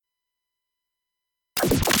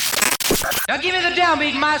Now give me the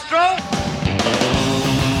downbeat, maestro.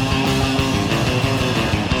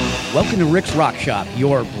 Welcome to Rick's Rock Shop,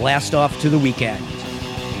 your blast off to the weekend.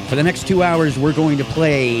 For the next 2 hours, we're going to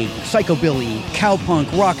play psychobilly, cowpunk,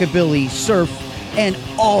 rockabilly, surf, and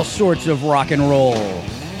all sorts of rock and roll.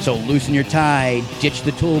 So loosen your tie, ditch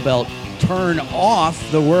the tool belt, turn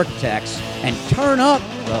off the work text, and turn up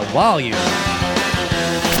the volume.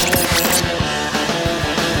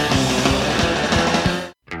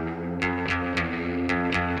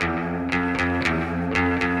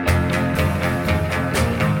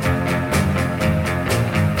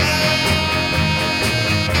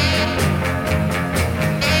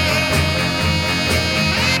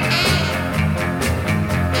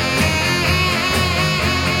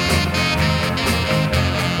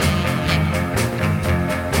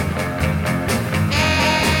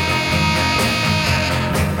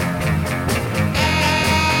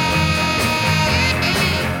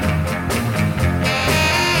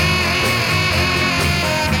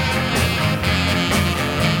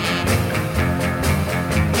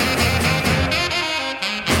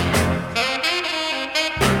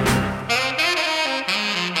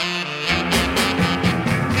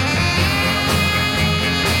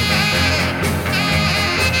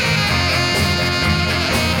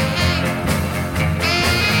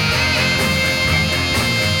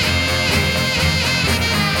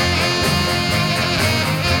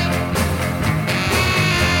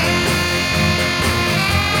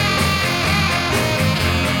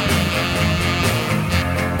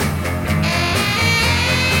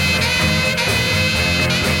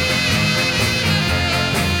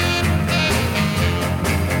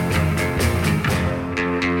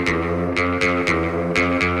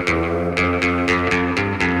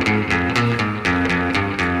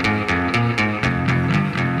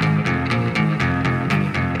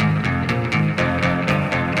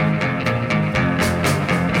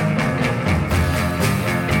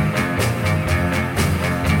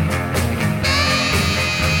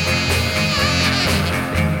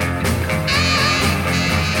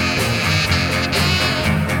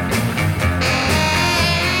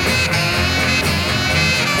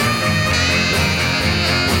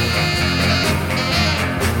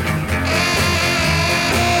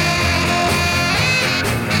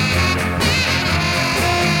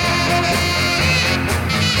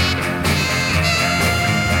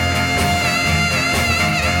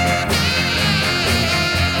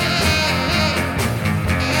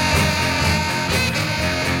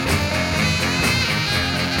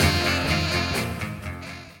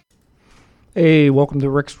 Hey, welcome to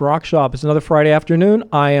Rick's Rock Shop. It's another Friday afternoon.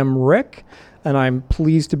 I am Rick, and I'm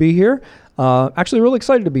pleased to be here. Actually, really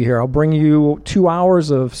excited to be here. I'll bring you 2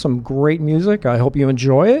 hours of some great music. I hope you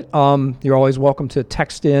enjoy it. You're always welcome to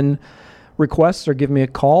text in requests or give me a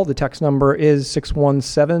call. The text number is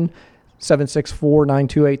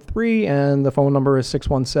 617-764-9283, and the phone number is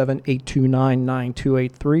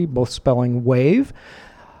 617-829-9283, both spelling WAVE.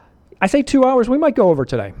 I say 2 hours. We might go over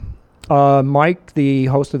today. Mike, the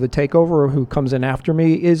host of The Takeover, who comes in after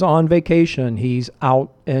me, is on vacation. He's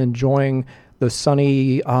out enjoying the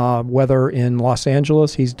sunny weather in Los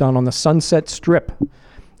Angeles. He's done on the Sunset Strip.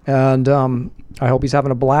 And I hope he's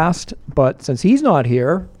having a blast. But since he's not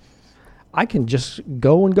here, I can just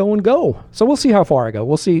go and go and go. So we'll see how far I go.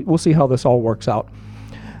 We'll see how this all works out.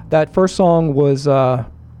 That first song was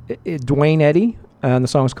Duane Eddy. And the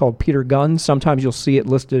song is called Peter Gunn. Sometimes you'll see it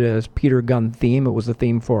listed as Peter Gunn Theme. It was the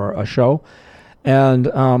theme for a show. And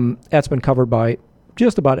that's been covered by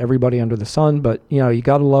just about everybody under the sun. But, you know, you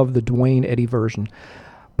got to love the Duane Eddy version.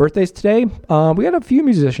 Birthdays today. We got a few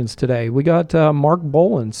musicians today. We got Mark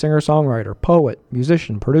Bolan, singer-songwriter, poet,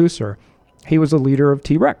 musician, producer. He was the leader of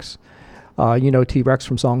T-Rex. You know T-Rex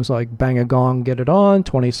from songs like Bang a Gong, Get It On,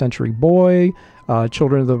 20th Century Boy,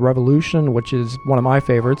 Children of the Revolution, which is one of my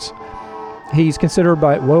favorites. He's considered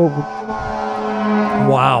by... Whoa.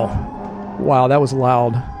 Wow, that was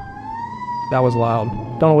loud.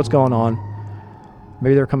 Don't know what's going on.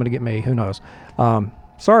 Maybe they're coming to get me. Who knows?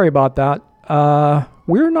 Sorry about that.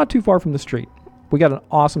 We're not too far from the street. We got an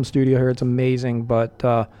awesome studio here. It's amazing, but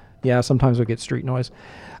yeah, sometimes we get street noise.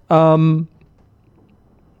 Where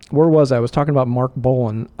was I? I was talking about Mark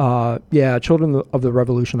Bolan. Yeah, Children of the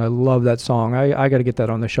Revolution. I love that song. I got to get that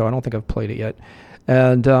on the show. I don't think I've played it yet.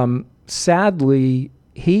 And sadly,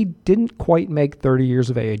 he didn't quite make 30 years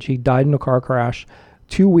of age. He died in a car crash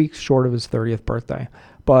 2 weeks short of his 30th birthday.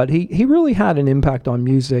 But he really had an impact on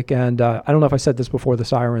music. And I don't know if I said this before the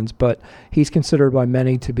Sirens, but he's considered by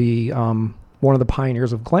many to be one of the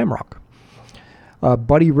pioneers of glam rock.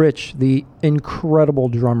 Buddy Rich, the incredible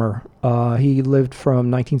drummer. He lived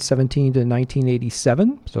from 1917 to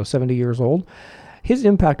 1987, so 70 years old. His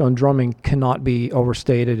impact on drumming cannot be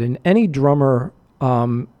overstated, and any drummer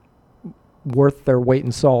worth their weight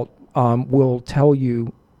in salt will tell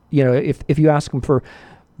you, if you ask them for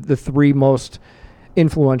the three most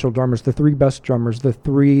influential drummers, the three best drummers, the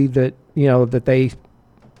three that, that they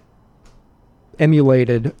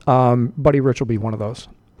emulated, Buddy Rich will be one of those.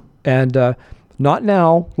 And not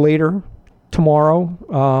now, later, tomorrow,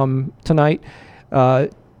 tonight. Go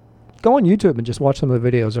on YouTube and just watch some of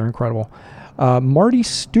the videos. They're incredible. Marty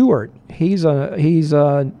Stewart, he's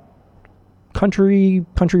a country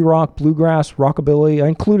rock, bluegrass, rockabilly. I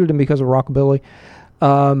included him because of rockabilly.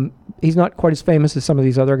 He's not quite as famous as some of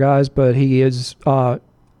these other guys, but he is an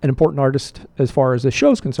important artist as far as the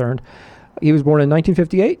show's concerned. He was born in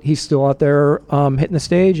 1958. He's still out there hitting the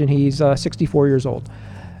stage, and he's 64 years old.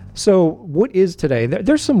 So what is today?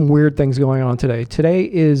 There's some weird things going on today. Today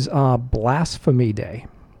is Blasphemy Day.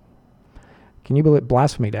 Can you believe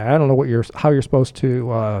Blasphemy Day? I don't know how you're supposed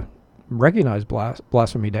to recognize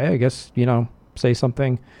Blasphemy Day. I guess, say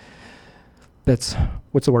something that's,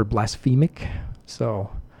 what's the word, blasphemic? So,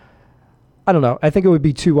 I don't know. I think it would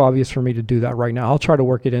be too obvious for me to do that right now. I'll try to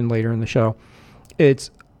work it in later in the show.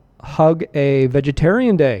 It's Hug a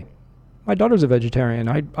Vegetarian Day. My daughter's a vegetarian.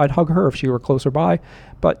 I'd hug her if she were closer by,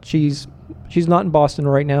 but she's not in Boston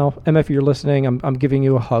right now. Emma, if you're listening, I'm giving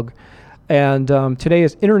you a hug. And today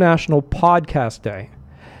is International Podcast Day.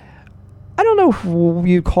 I don't know if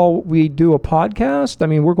we do a podcast. I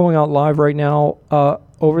mean, we're going out live right now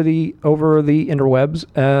over the interwebs,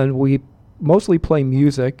 and we mostly play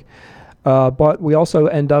music, but we also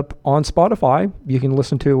end up on Spotify. You can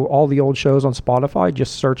listen to all the old shows on Spotify.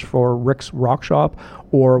 Just search for Rick's Rock Shop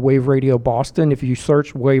or Wave Radio Boston. If you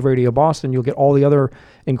search Wave Radio Boston, you'll get all the other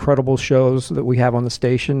incredible shows that we have on the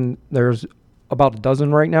station. There's about a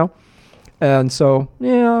dozen right now. And so,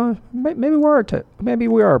 yeah, maybe we are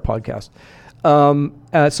a podcast.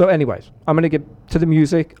 So anyways, I'm going to get to the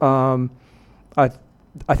music. I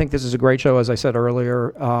think this is a great show, as I said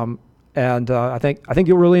earlier. And I think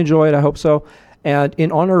you'll really enjoy it. I hope so. And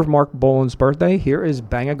in honor of Mark Bolan's birthday, here is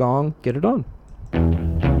Bang a Gong, Get It On.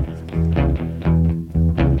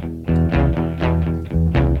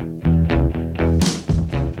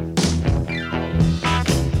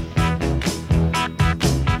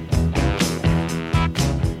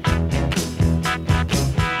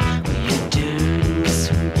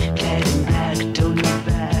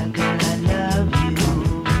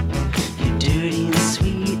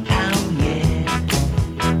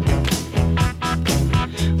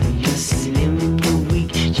 Slim and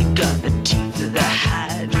weak, you got the teeth of the high.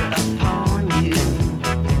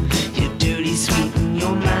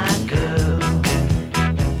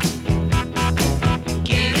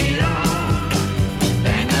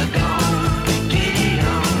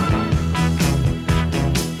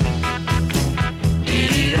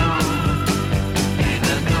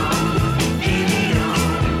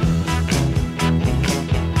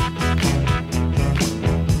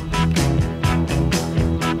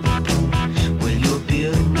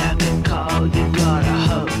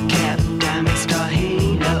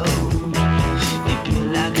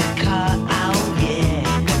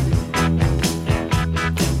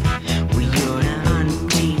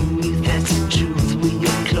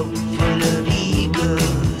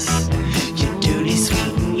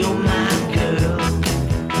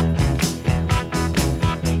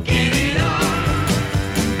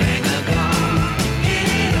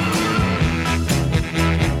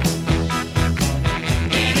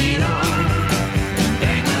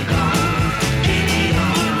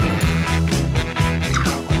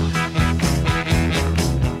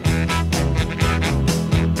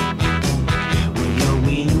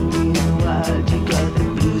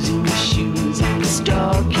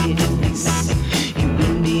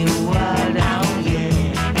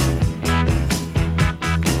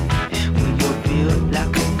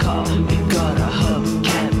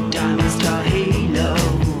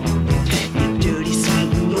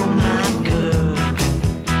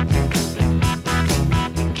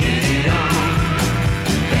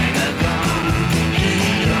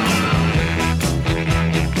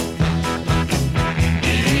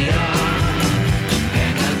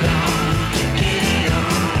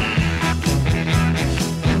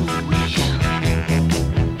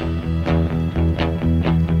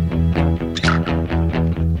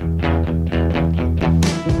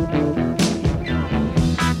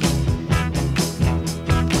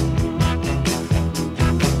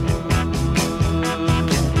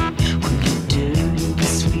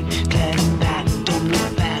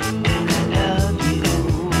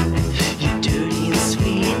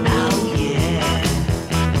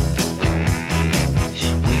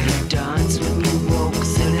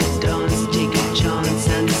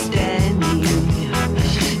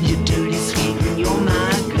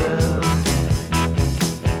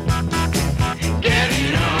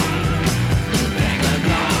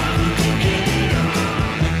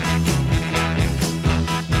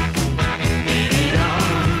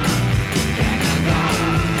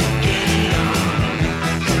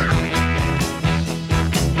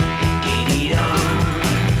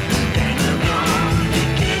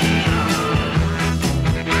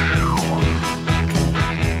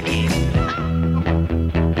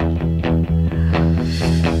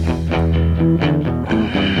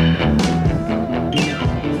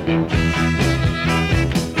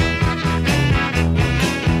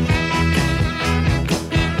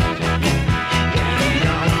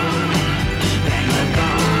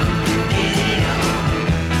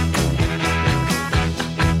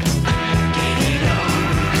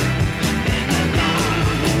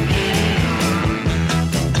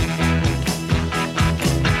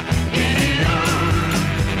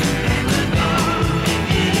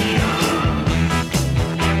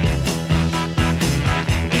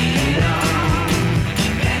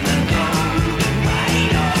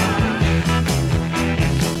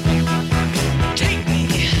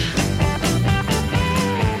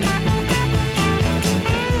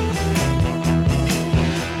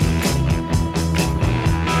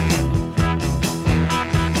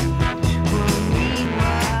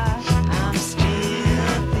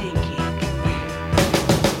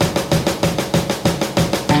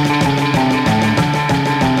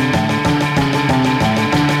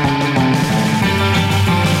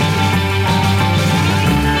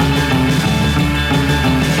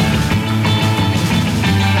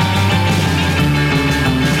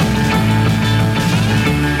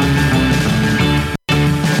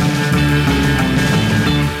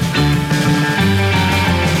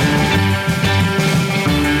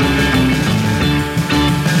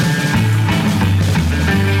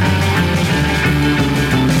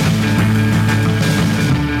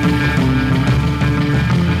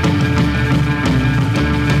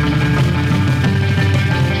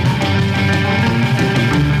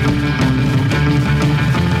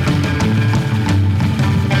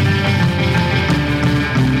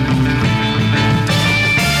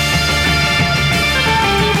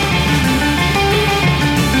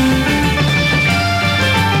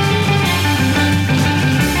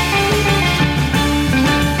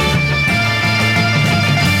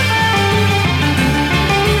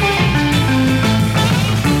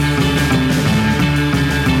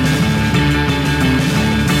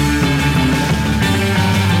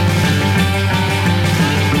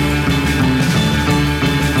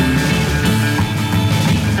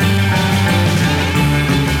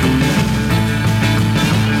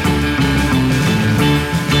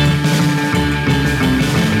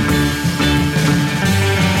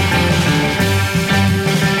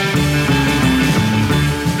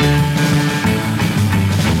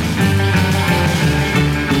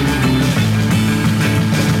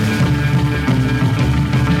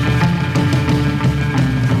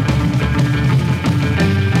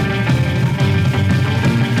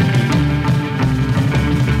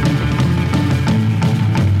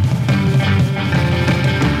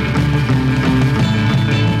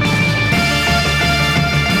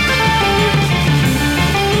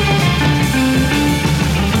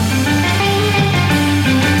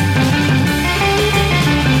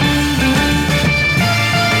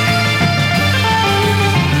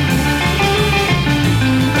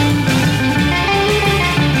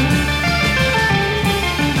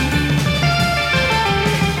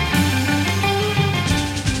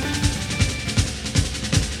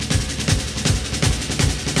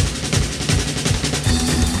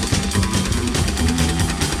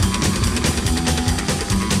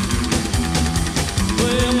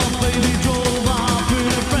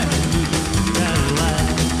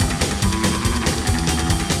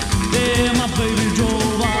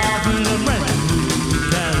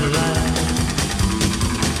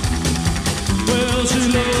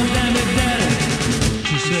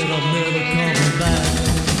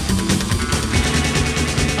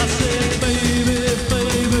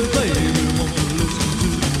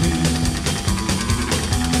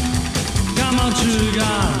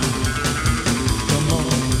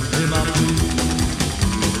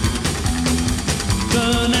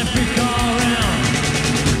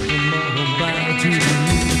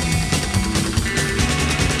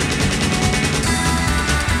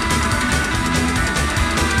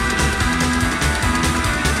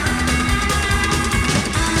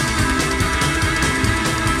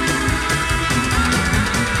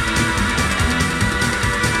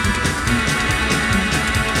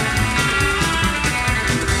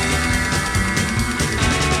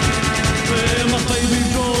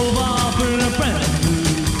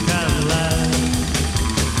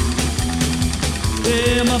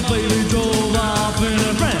 my baby drove off in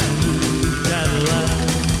a brand new Cadillac.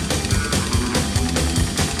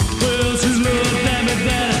 Well, she looked at me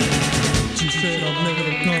then, she said I'll never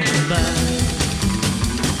come back.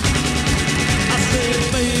 I said,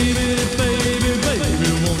 baby, baby, baby,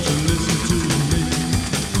 won't you listen to me?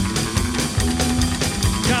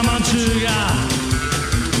 Come on, sugar,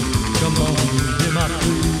 come on, hear my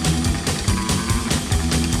plea.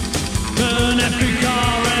 Turn that big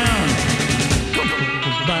car around,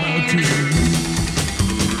 bow to me.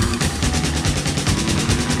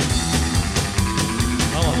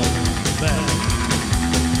 I want to back.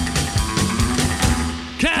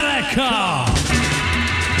 Cadillac car.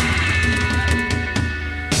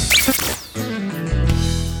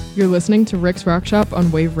 You're listening to Rick's Rock Shop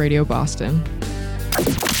on Wave Radio Boston.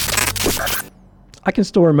 I can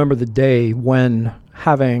still remember the day when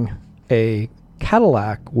having a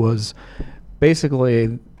Cadillac was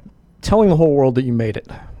basically telling the whole world that you made it.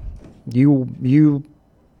 You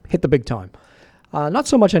hit the big time. Not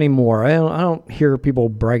so much anymore. I don't hear people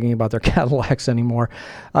bragging about their Cadillacs anymore.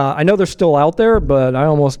 I know they're still out there, but I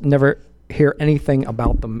almost never hear anything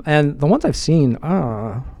about them. And the ones I've seen,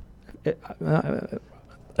 yeah,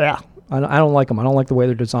 I don't like them. I don't like the way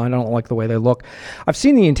they're designed. I don't like the way they look. I've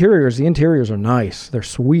seen the interiors. The interiors are nice. They're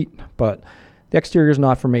sweet, but the exterior is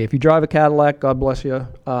not for me. If you drive a Cadillac, God bless you.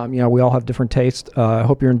 We all have different tastes. I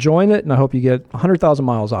hope you're enjoying it, and I hope you get 100,000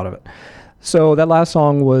 miles out of it. So that last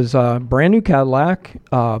song was Brand New Cadillac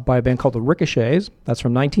by a band called the Ricochets. That's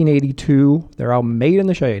from 1982, their album Made in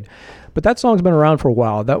the Shade. But that song's been around for a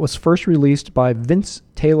while. That was first released by Vince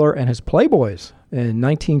Taylor and his Playboys in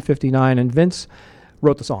 1959, and Vince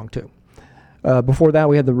wrote the song too. Before that,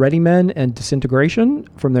 we had the Ready Men and Disintegration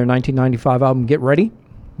from their 1995 album Get Ready,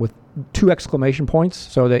 with 2 exclamation points.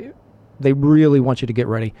 So they really want you to get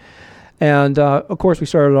ready. And of course, we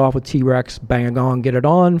started off with T-Rex, Bang a Gong, Get It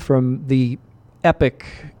On from the epic,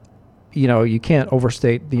 you can't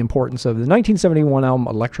overstate the importance of the 1971 album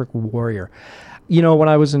Electric Warrior. When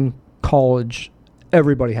I was in college,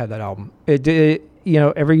 everybody had that album. Every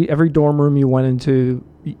dorm room you went into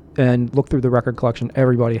and looked through the record collection,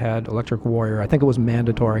 everybody had Electric Warrior. I think it was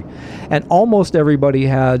mandatory. And almost everybody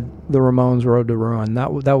had the Ramones' Road to Ruin.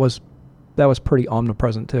 That was pretty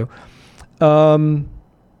omnipresent too.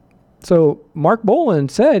 So Mark Bolan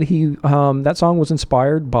said that song was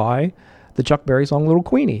inspired by the Chuck Berry song Little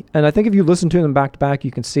Queenie. And I think if you listen to them back to back,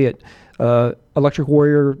 you can see it. Electric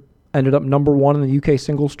Warrior ended up number 1 in the UK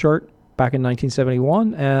singles chart back in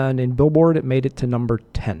 1971, and in Billboard it made it to number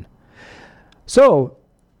 10. So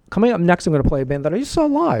coming up next, I'm going to play a band that I just saw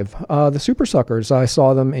live, the Super Suckers. I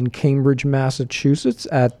saw them in Cambridge, Massachusetts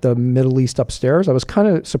at the Middle East Upstairs. I was kind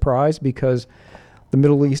of surprised because the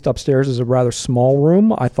Middle East Upstairs is a rather small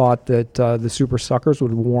room. I thought that the Super Suckers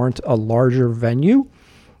would warrant a larger venue,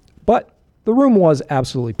 but the room was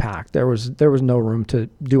absolutely packed. There was no room to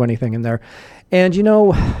do anything in there. And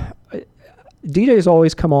DJs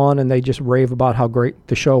always come on and they just rave about how great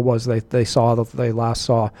the show was they last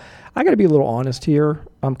saw. I got to be a little honest here.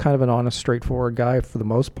 I'm kind of an honest, straightforward guy for the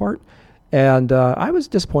most part. And I was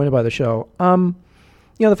disappointed by the show.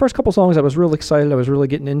 The first couple songs I was really excited. I was really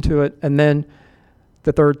getting into it. And then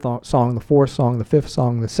the third song, the fourth song, the fifth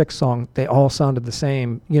song, the sixth song, they all sounded the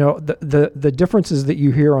same. The differences that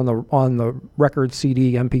you hear on the record,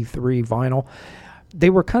 CD, MP3, vinyl, they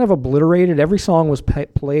were kind of obliterated. Every song was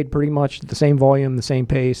played pretty much at the same volume, the same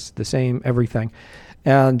pace, the same everything.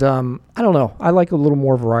 And I don't know. I like a little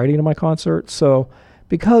more variety to my concert. So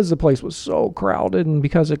because the place was so crowded and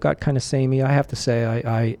because it got kind of samey, I have to say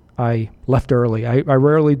I left early. I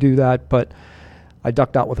rarely do that, but I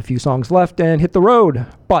ducked out with a few songs left and hit the road.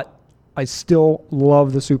 But I still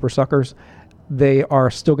love the Super Suckers. They are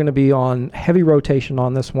still going to be on heavy rotation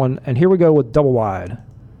on this one. And here we go with Double Wide.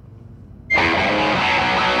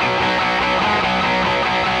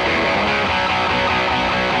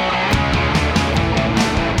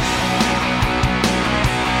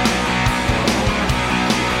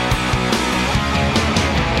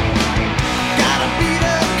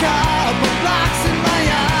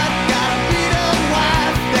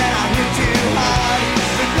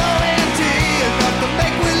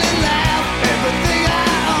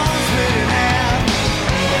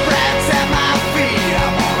 Rats at my feet.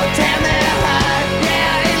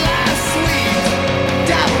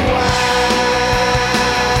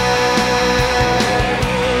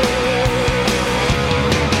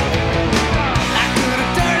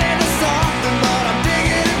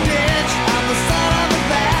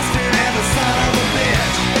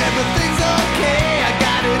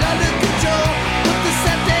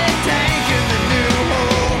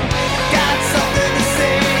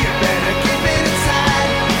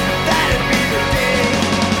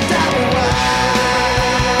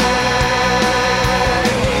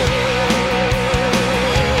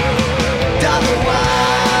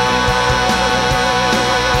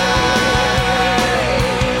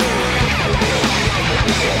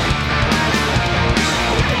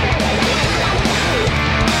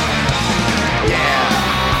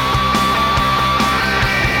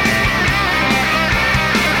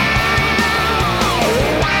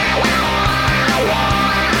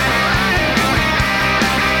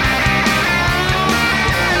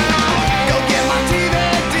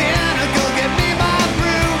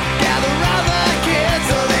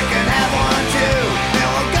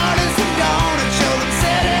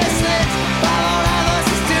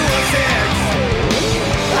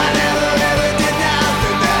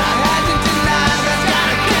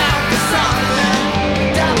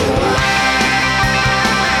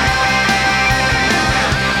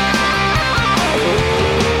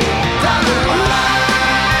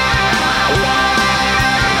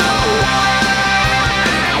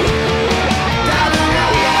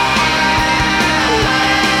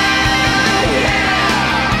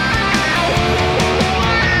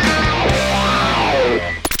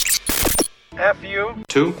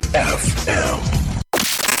 2 FM.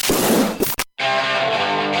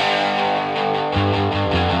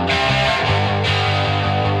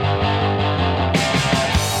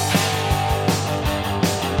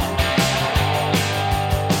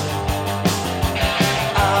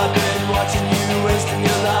 I've been watching you wasting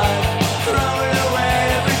your life, throwing away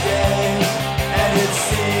every day, and it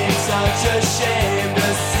seems such a shame to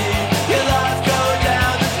see your life go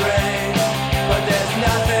down the drain. But there's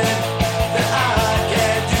nothing that I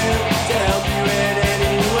can do to help you in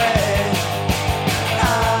any way.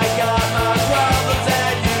 I got my problems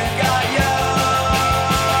and you got yours.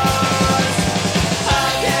 I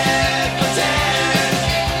can't pretend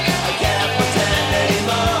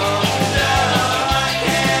anymore. No, I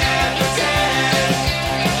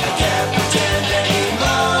can't pretend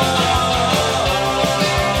anymore.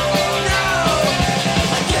 No,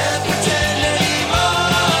 I can't pretend anymore.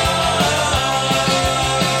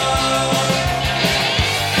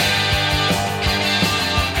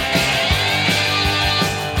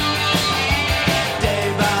 Day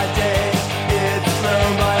by day, it's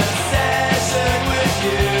grown my obsession with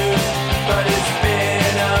you, but it's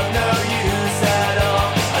been of no use at all.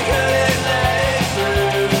 I couldn't let it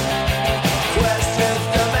through. Questions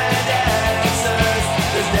demand answers.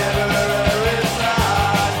 There's never a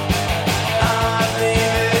reply. I'm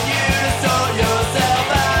leaving you to sort yourself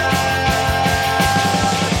out.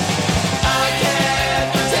 I can't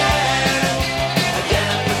pretend anymore. No, I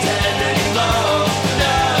can't pretend anymore.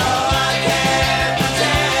 No, I can't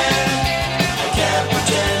pretend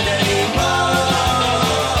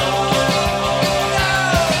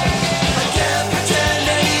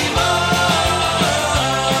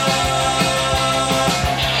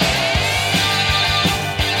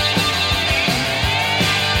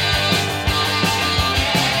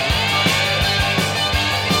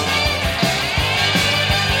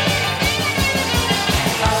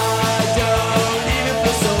I don't even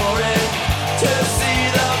feel sorry to see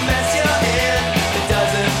the mess you're in. It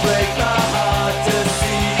doesn't break my heart to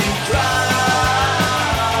see you cry.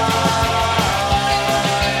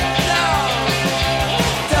 No,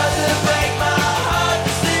 it doesn't break my heart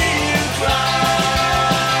to see you cry.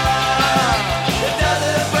 It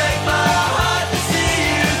doesn't break my heart to see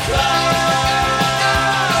you cry.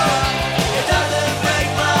 It doesn't break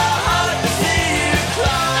my heart to see you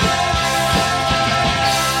cry.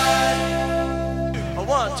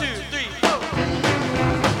 1, 2, 3, 4.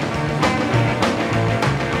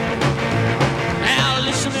 Now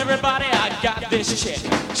listen everybody, I got this chick.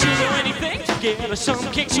 She'll do anything to get her some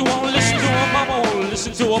kicks. You won't listen to her mama, won't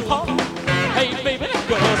listen to her papa. Hey baby, that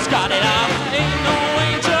girl's got it out. Ain't no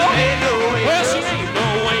angel. Well, she ain't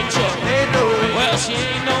no angel. Well, she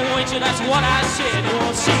ain't no angel, that's what I said. You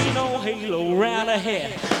won't see no halo round her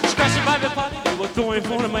head. Scratching by everybody, they were going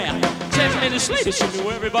for the man. 10 minutes later, she knew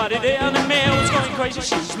everybody there. And the man was going crazy,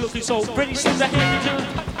 she was looking so pretty. Seems to hand to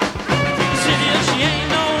the city, and she ain't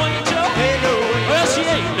no angel. Well, she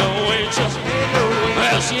ain't no angel.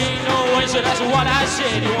 Well, she ain't no angel, that's what I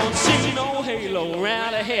said. You won't see no halo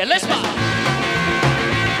round her head. Let's go.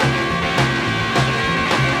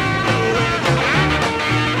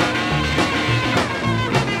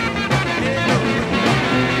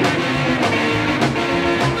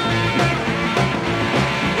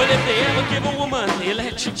 Well, if they ever give a woman the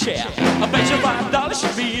electric chair, I bet you $5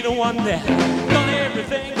 she'd be the one there. Done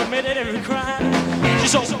everything, committed every crime.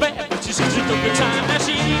 She's so bad, but she's such a good time. Now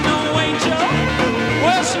she ain't no angel.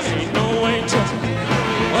 Well, she ain't no angel.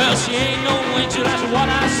 Well, she ain't no angel, that's what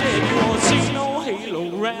I said. You won't see no halo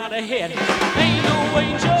round her head. Ain't no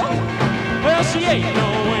angel. Well, she ain't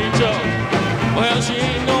no angel. Well, she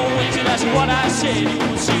ain't no angel, that's what I said. You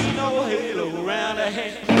won't see no halo round her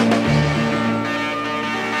head.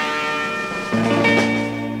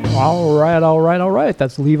 All right.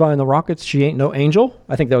 That's Levi and the Rockets. She Ain't No Angel.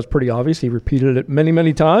 I think that was pretty obvious. He repeated it many,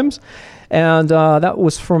 many times. And that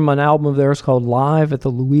was from an album of theirs called Live at the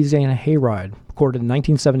Louisiana Hayride, recorded in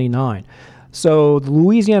 1979. So the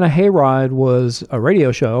Louisiana Hayride was a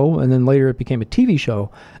radio show, and then later it became a TV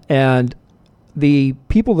show. And the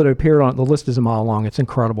people that appeared on it, the list is a mile long. It's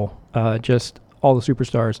incredible. Just all the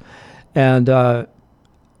superstars. And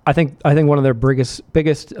I think one of their biggest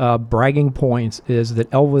bragging points is that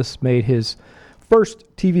Elvis made his first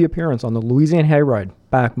TV appearance on the Louisiana Hayride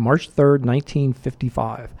back March 3rd,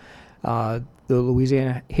 1955. The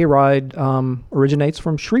Louisiana Hayride originates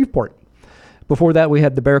from Shreveport. Before that, we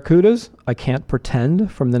had the Barracudas, I Can't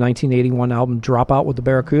Pretend, from the 1981 album Dropout with the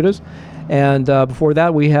Barracudas. And before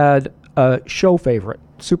that, we had a show favorite,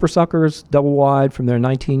 Super Suckers, Double Wide, from their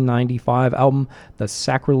 1995 album, The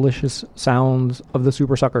Sacrilegious Sounds of the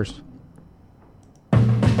Super Suckers.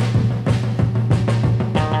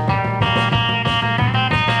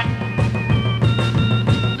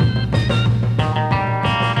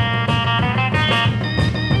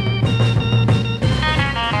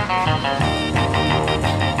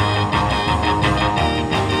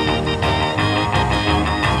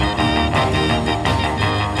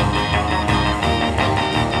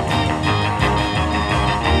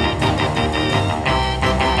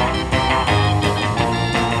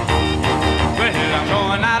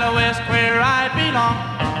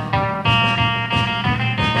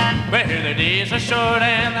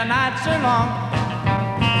 the nights are long.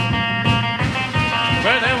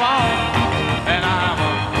 Where they walk and I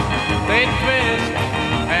walk, they twist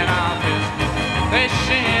and I'll twist. They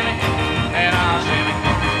shimmy and I'll shimmy.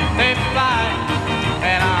 They fly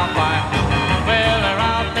and I'll fly. Well, they're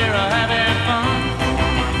out there having fun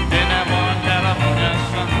in that one California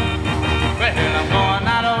sun. Well, I'm going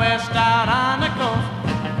out west, out on the coast,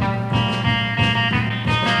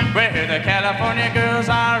 where the California girls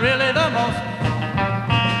are really the most.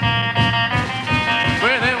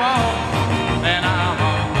 Where they walk and I'll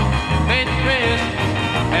walk, they twist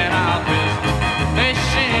and I'll twist. They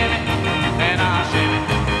shimmy and I'll shimmy.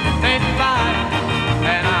 They fly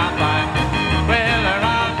and I'll fly. Well, they're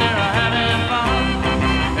out there having fun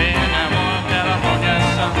in that one California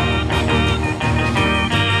sun.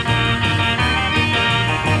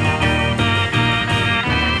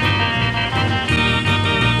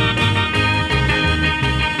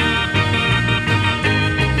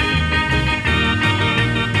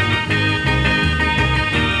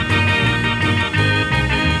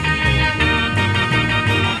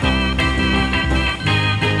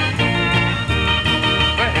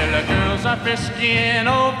 Frisky in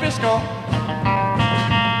old Frisco,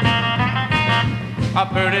 a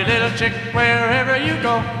pretty little chick wherever you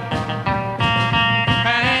go.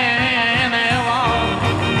 And they'll walk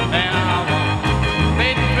and I'll walk,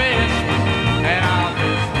 they twist and I'll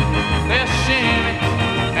twist. They'll shimmy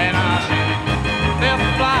and I'll shimmy. They'll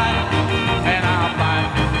fly and I'll fly.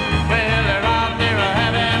 Well, they're out there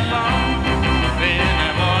having fun in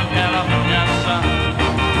that one California sun.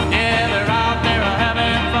 Yeah, they're out there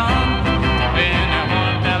having fun in that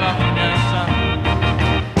one California sun.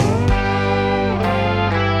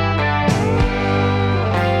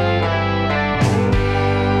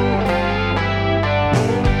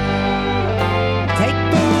 Take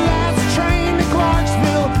the last train to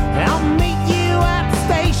Clarksville, and I'll meet you at the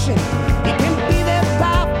station. You can be there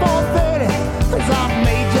by 4:30, 'cause I've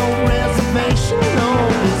made your reservation on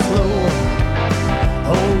this floor.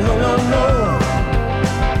 Oh, no, no, no.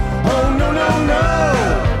 Oh, no, no, no.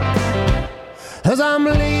 'Cause I'm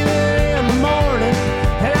leaving in the morning,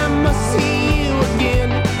 and I must see you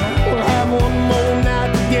again. We'll have one more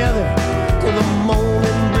night together, till the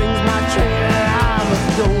morning brings my train out the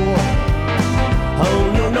door. Oh,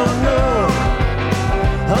 no, no, no.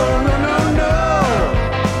 Oh, no, no, no.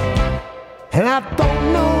 And I don't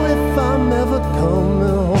know if I'm ever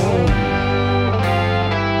coming home.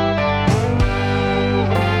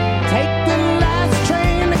 Take the last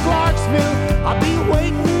train to Clarksville, I'll be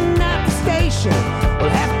waiting at the station.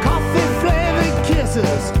 We'll have coffee-flavored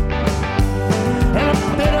kisses and a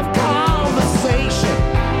bit of conversation.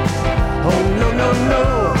 Oh, no, no, no.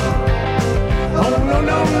 Oh, no,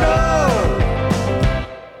 no, no.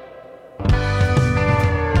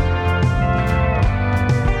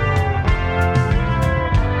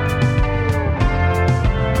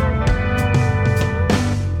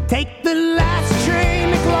 Take the last train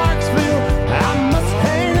to Clarksville, I must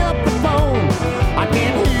hang up the phone. I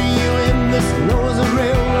can't hear you in this noisy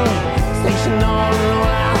railroad station all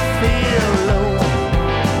alone, I feel alone.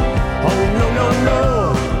 Oh, no, no, no.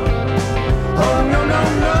 Oh, no, no,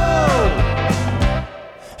 no.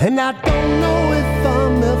 And I don't know if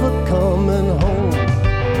I'm ever coming home.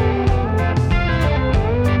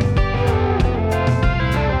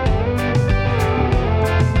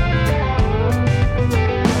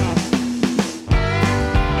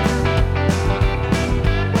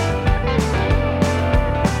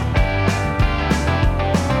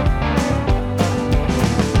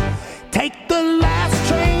 Take the last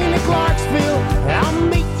train to Clarksville, and I'll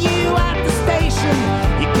meet you at the station.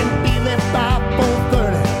 You can be there by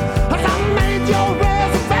 4:30, 'cause I made your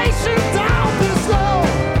reservation down this low.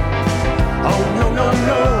 Oh, no, no,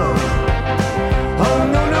 no. Oh,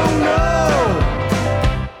 no, no, no.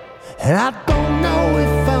 And I don't know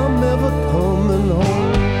if I'm ever coming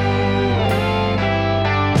home.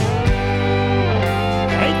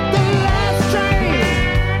 Take the last train.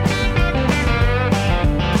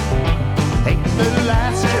 Take the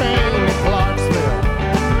last train to Clarksville.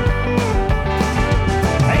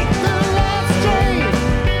 Take the last train.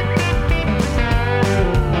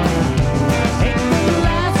 Take the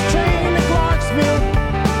last train to Clarksville.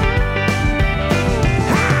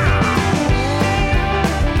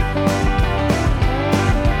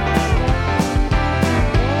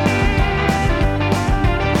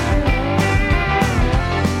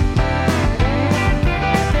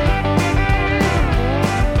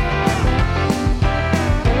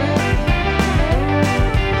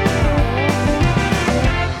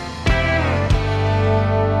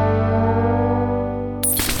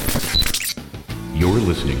 You're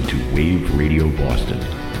listening to Wave Radio Boston,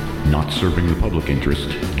 Not serving the public interest,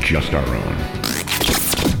 just our own.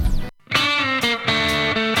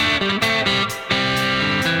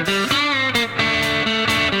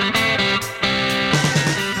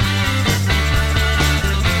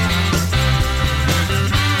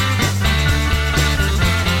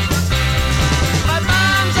 My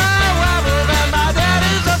mom's a werewolf and my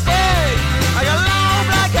daddy's a fake. I got long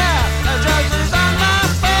black hair and justice on my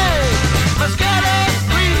face. My skin is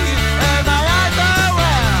green and my eyes are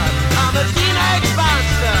red. I'm a teenage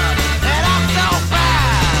monster and I'm so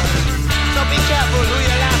bad. So be careful who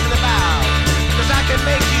you're laughing about, 'cause I can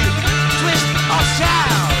make you twist or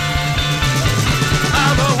shout.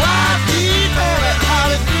 I'm a white baby, all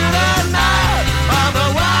is through the night. I'm a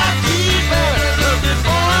white baby, looking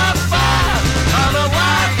for a fight. I'm a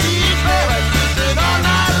white baby, twisted all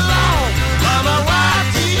night long. I'm a white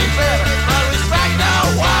baby, but respect no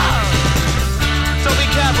one. So be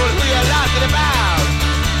careful who you're laughing about,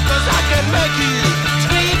 'cause I can make you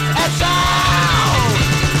scream and shout.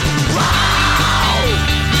 Wow!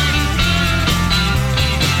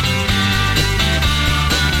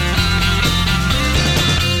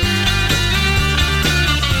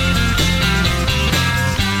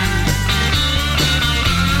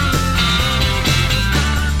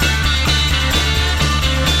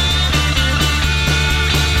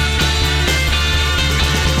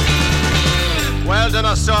 Well done,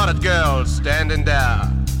 I saw that girl standing there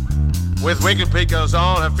with wiggle pickles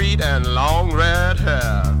on her feet and long red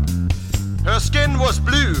hair. Her skin was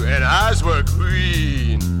blue and eyes were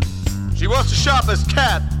green. She was the sharpest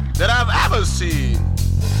cat that I've ever seen.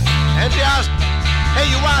 And she asked, "Hey,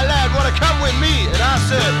 you white lad, wanna come with me?" And I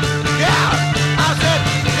said, "Yeah." I said,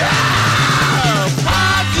 "Yeah."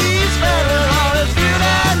 White tees, baby, all is good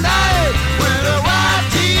at night. With a white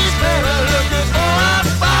tees, baby, looking for a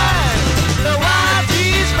fight. The white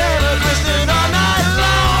tees, baby, twisted all night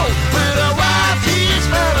long. With a white tees,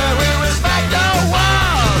 baby, we respect the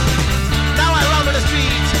world. Now I roam in the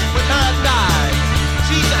streets with her at night.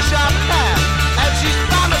 She's a sharp cat and she's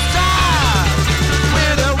by my side.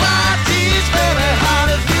 With a white tees, baby, hard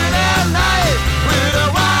as good at night. With a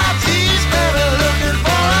white tees, baby, looking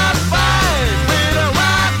for a fight. With a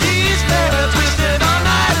white tees, baby, twisted all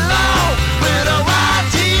night long. With a white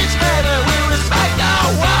tees, baby, we respect the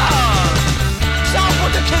world. So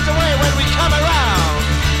put the kids away when we come around,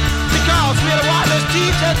 because we're the wireless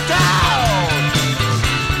teeth are down.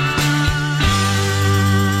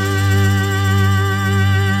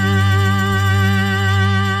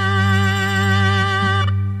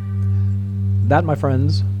 That, my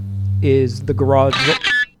friends, is the garage.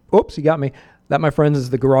 Oops, you got me. That, my friends, is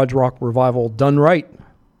the garage rock revival done right.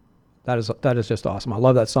 That is just awesome. I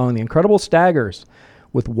love that song. The Incredible Staggers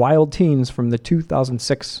with Wild Teens from the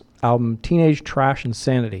 2006 album Teenage Trash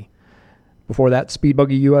Insanity. Before that, Speed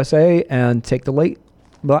Buggy USA and Take the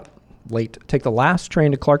Last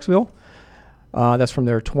Train to Clarksville. That's from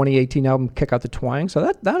their 2018 album Kick Out the Twang. So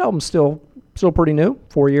that album's still pretty new,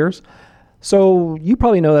 4 years. So you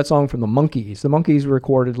probably know that song from the Monkees. The Monkees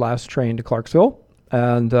recorded Last Train to Clarksville,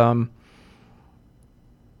 and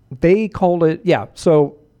they called it,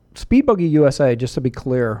 so Speed Buggy USA, just to be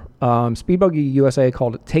clear, Speed Buggy USA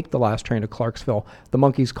called it Take the Last Train to Clarksville. The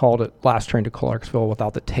Monkees called it Last Train to Clarksville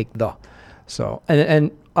without the take the. So, and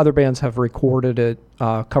other bands have recorded it,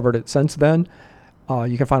 covered it since then.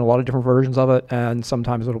 You can find a lot of different versions of it, and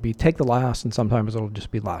sometimes it'll be Take the Last, and sometimes it'll just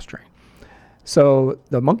be Last Train. So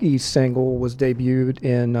the Monkees single was debuted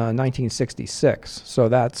in 1966. So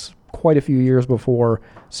that's quite a few years before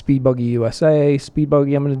Speed Buggy USA. Speed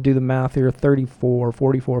Buggy, I'm going to do the math here, 34,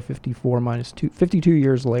 44, 54 minus 2, 52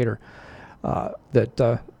 years later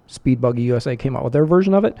that Speed Buggy USA came out with their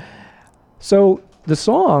version of it. So the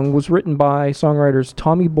song was written by songwriters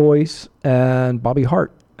Tommy Boyce and Bobby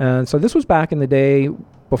Hart. And so this was back in the day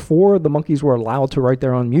before the Monkees were allowed to write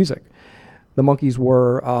their own music. The Monkees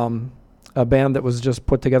were a band that was just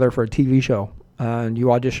put together for a TV show, and you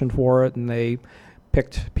auditioned for it, and they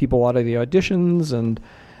picked people out of the auditions, and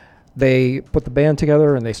they put the band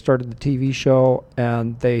together, and they started the TV show.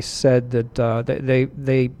 And they said that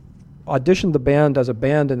they auditioned the band as a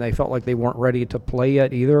band, and they felt like they weren't ready to play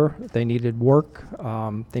yet either. They needed work.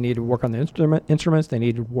 They needed work on the instruments. They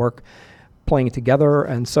needed work playing together.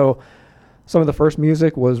 And so some of the first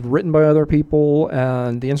music was written by other people,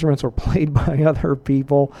 and the instruments were played by other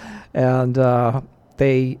people. And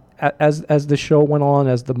they, as the show went on,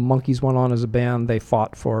 as the Monkees went on as a band, they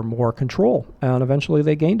fought for more control, and eventually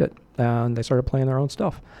they gained it, and they started playing their own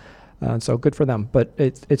stuff. And so good for them. But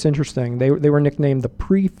it's interesting. They were nicknamed the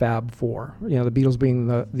Pre-Fab Four. You know, the Beatles being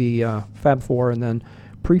the Fab Four, and then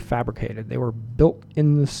prefabricated. They were built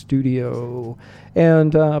in the studio.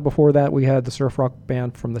 And before that, we had the surf rock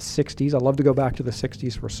band from the 60s. I love to go back to the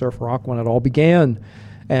 60s for surf rock when it all began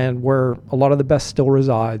and where a lot of the best still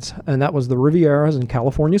resides. And that was the Rivieras and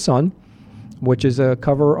California Sun, which is a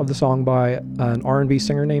cover of the song by an R&B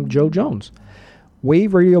singer named Joe Jones.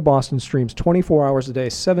 Wave Radio Boston streams 24 hours a day,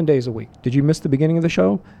 7 days a week. Did you miss the beginning of the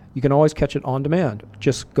show? You can always catch it on demand.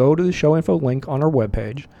 Just go to the show info link on our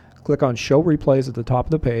webpage, click on show replays at the top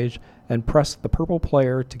of the page, and press the purple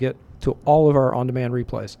player to get to all of our on-demand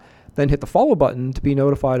replays. Then hit the follow button to be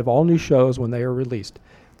notified of all new shows when they are released.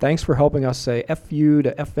 Thanks for helping us say FU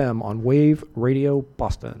to FM on Wave Radio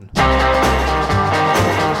Boston.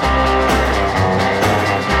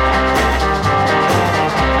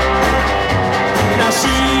 Now she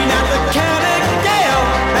not the kind of gal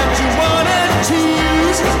that you wanna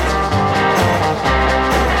choose.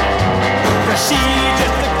 'Cause she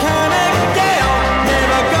just the kind of gal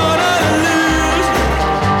never gonna lose.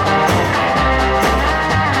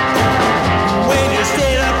 When you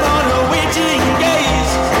stay upon her witching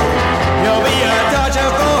gaze, you'll be a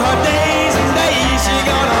torture for her days and days. She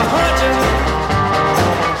gonna haunt you.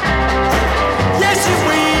 Yes, she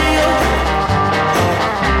will.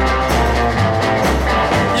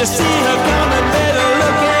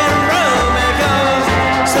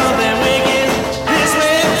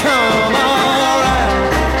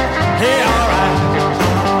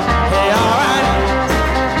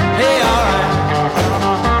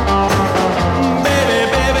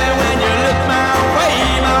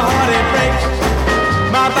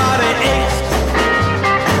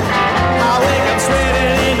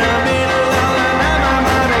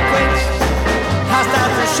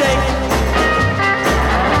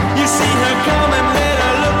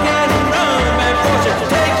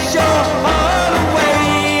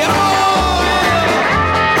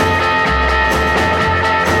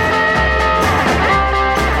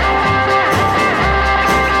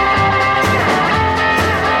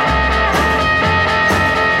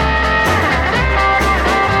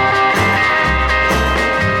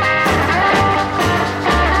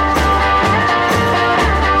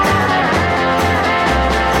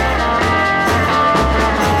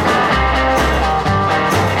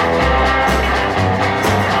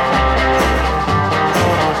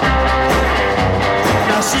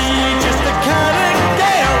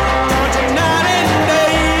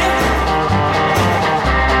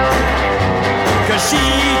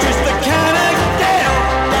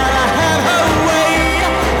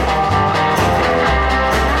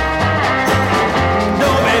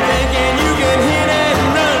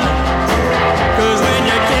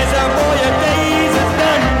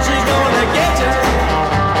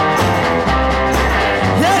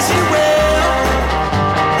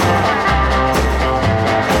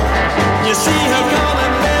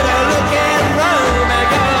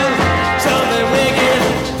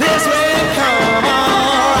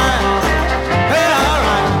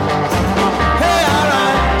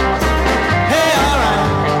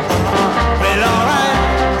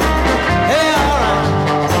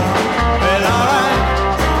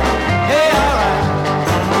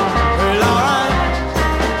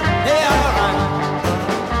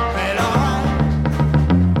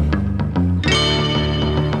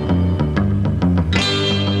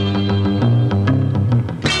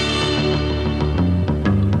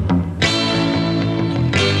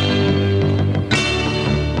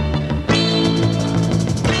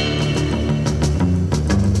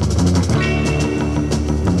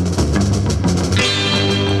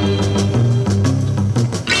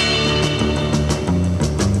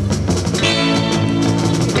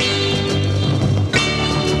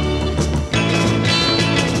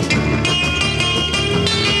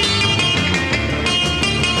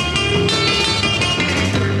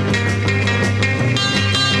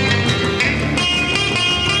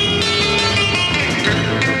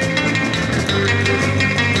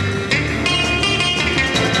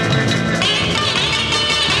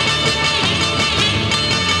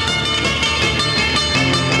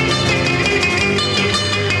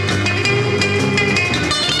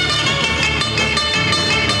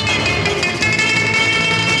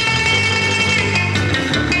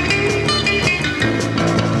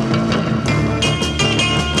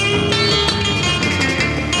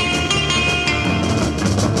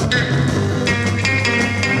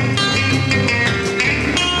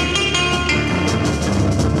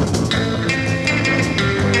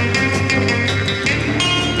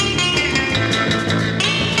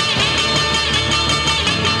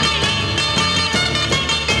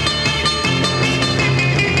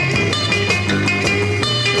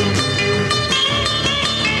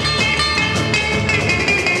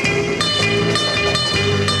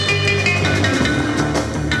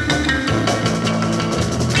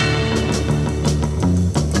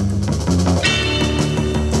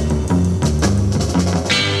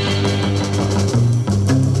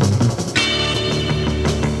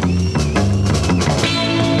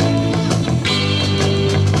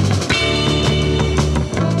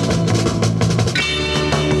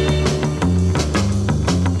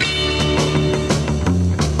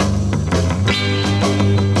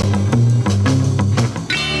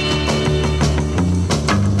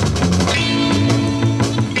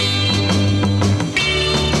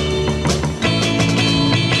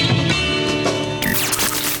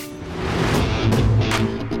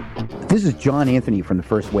 This is John Anthony from The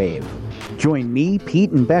First Wave. Join me,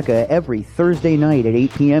 Pete, and Becca every Thursday night at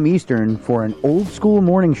 8 p.m. Eastern for an old-school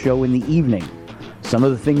morning show in the evening. Some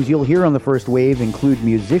of the things you'll hear on The First Wave include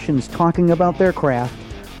musicians talking about their craft,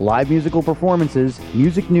 live musical performances,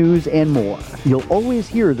 music news, and more. You'll always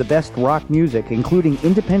hear the best rock music, including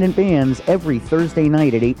independent bands, every Thursday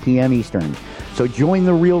night at 8 p.m. Eastern. So join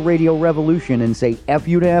the Real Radio Revolution and say F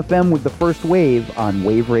you to FM with The First Wave on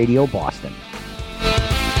Wave Radio Boston.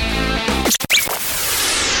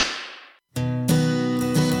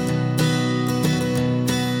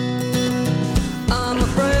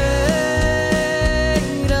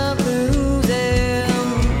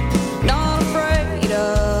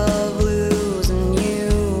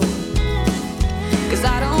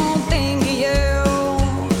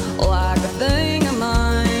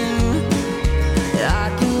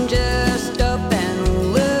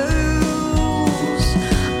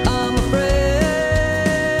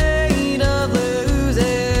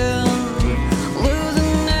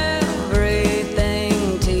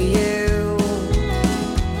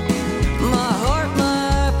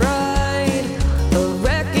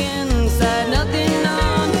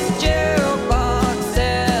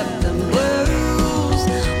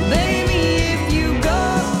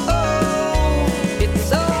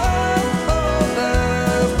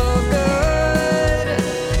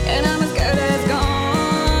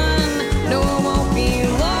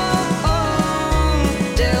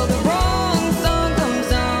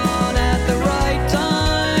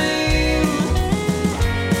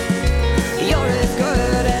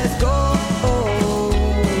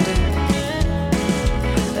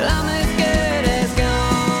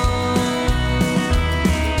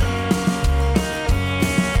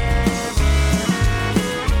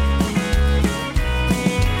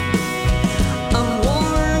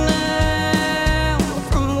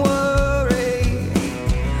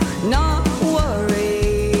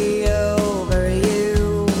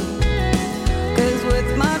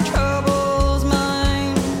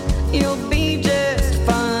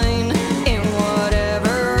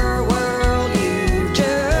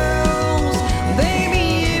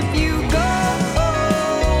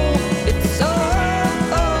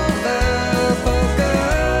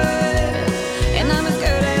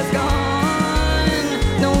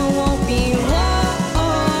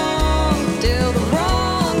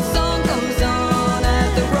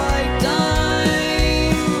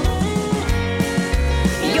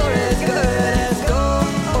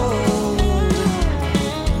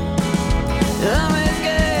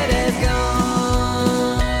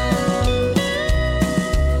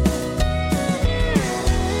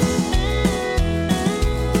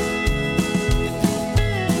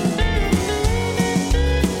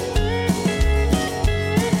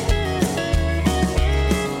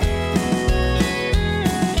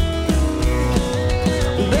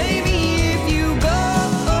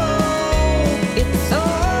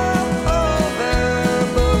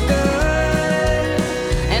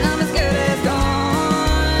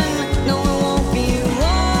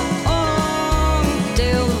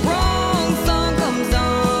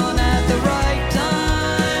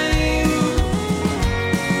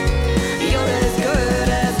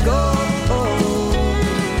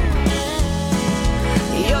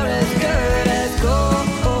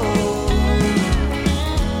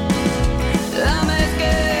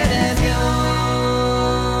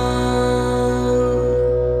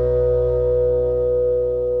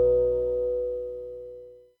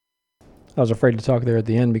 I was afraid to talk there at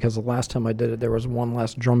the end because the last time I did it, there was one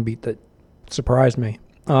last drum beat that surprised me.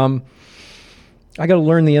 I got to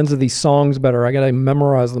learn the ends of these songs better. I got to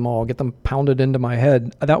memorize them all, get them pounded into my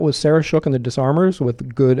head. That was Sarah Shook and the Disarmers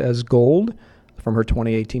with Good as Gold from her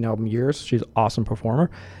 2018 album Years. She's an awesome performer.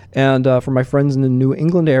 And for my friends in the New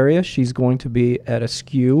England area, she's going to be at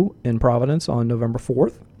Askew in Providence on November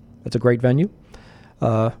 4th. That's a great venue.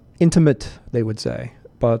 Intimate, they would say,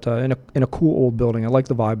 but in a cool old building. I like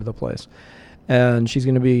the vibe of the place. And she's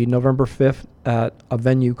going to be November 5th at a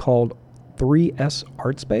venue called 3S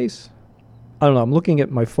Art Space. I don't know. I'm looking at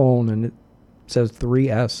my phone and it says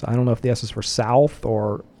 3S. I don't know if the S is for South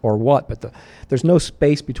or what, but there's no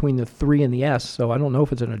space between the 3 and the S, so I don't know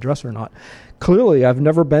if it's an address or not. Clearly, I've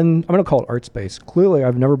never been, I'm going to call it Art Space. Clearly,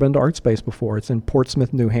 I've never been to Art Space before. It's in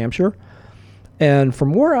Portsmouth, New Hampshire. And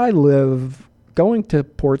from where I live, going to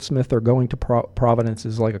Portsmouth or going to Providence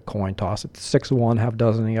is like a coin toss. It's 6-1, half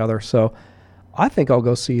dozen the other. So I think I'll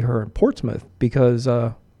go see her in Portsmouth because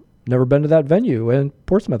never been to that venue in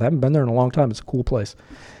Portsmouth. I haven't been there in a long time. It's a cool place.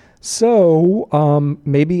 So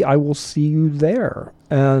maybe I will see you there.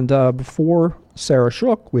 And before Sarah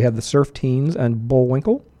Shook, we had the Surf Teens and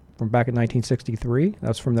Bullwinkle from back in 1963.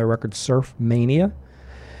 That's from their record Surf Mania.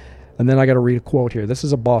 And then I got to read a quote here. This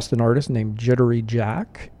is a Boston artist named Jittery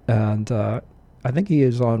Jack, and I think he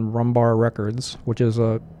is on Rumbar Records, which is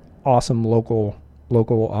a awesome local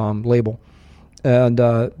label. And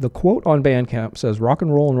the quote on Bandcamp says, "Rock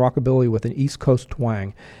and roll and rockabilly with an East Coast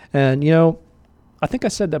twang." And I think I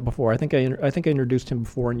said that before. I think I introduced him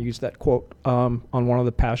before and used that quote on one of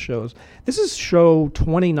the past shows. This is show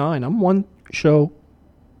 29. I'm one show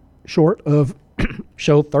short of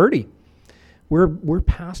show 30. We're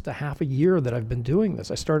past a half a year that I've been doing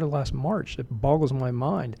this. I started last March. It boggles my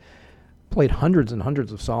mind. Played hundreds and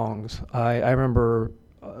hundreds of songs. I remember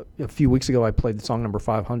a few weeks ago I played the song number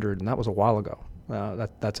 500, and that was a while ago.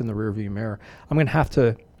 That's in the rearview mirror. I'm going to have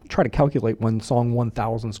to try to calculate when song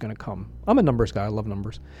 1000 is going to come. I'm a numbers guy. I love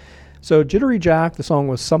numbers. So Jittery Jack, the song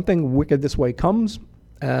was Something Wicked This Way Comes,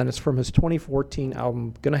 and it's from his 2014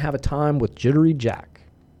 album, Gonna Have a Time with Jittery Jack.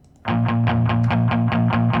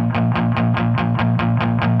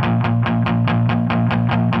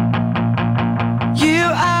 You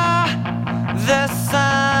are the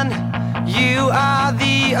sun, you are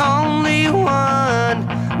the only one.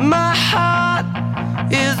 My heart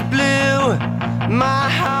is blue, my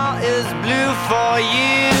heart is blue for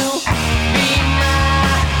you.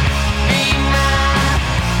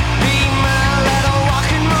 Be my little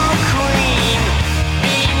rock and roll queen.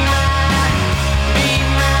 Be my little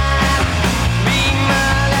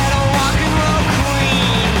rock and roll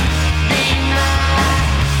queen. Be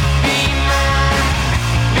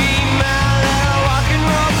my little rock and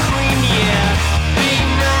roll queen, yeah. Be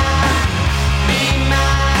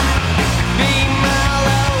my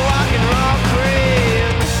little rock and roll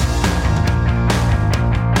queen.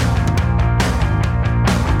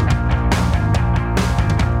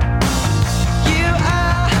 You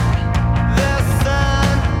are the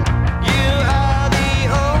sun, you are the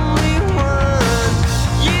only one.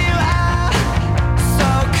 You are so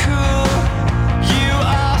cool, you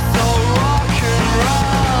are so rock and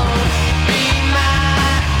roll. Be my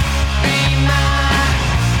little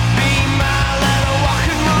rock and roll queen. Be my little rock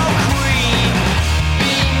and roll queen.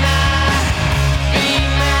 Be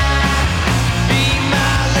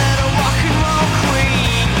my little rock and roll queen. Be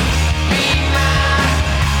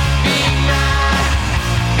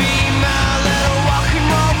my little rock and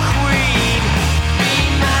roll queen.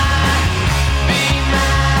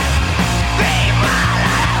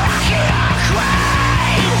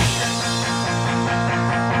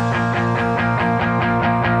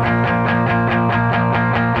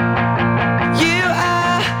 You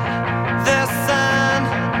are the sun,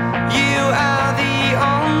 you are the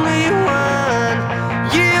only one.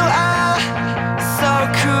 You are so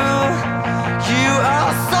cool, you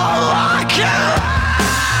are so rock and roll.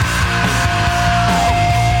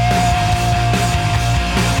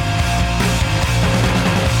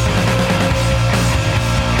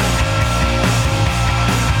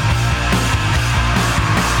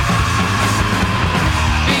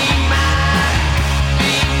 Be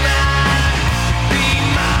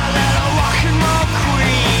my little rock and roll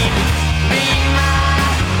queen. Be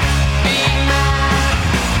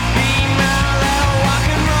my little rock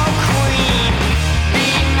and roll queen. Be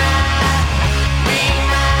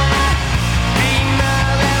my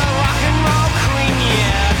little rock and roll queen,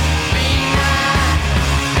 yeah. Be my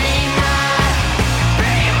little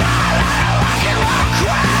rock and roll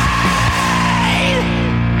queen.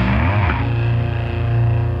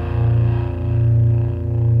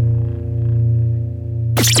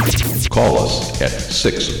 Call us at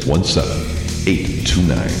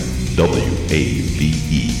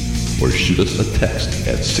 617-829-WAVE or shoot us a text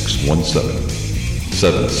at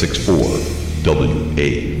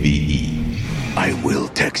 617-764-WAVE. I will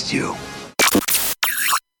text you.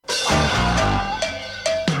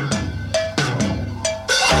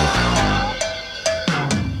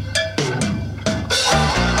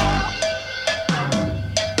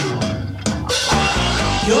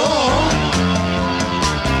 Yo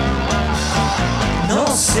no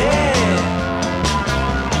sé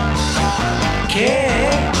qué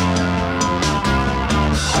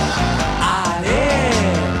haré.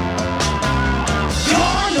 Yo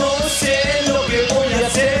no sé lo que voy a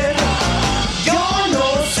hacer. Yo no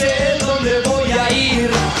sé dónde voy a ir.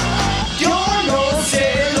 Yo no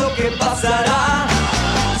sé lo que pasará.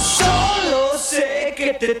 Solo sé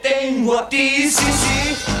que te tengo a ti, sí,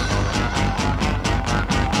 sí.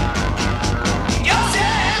 Yo sé.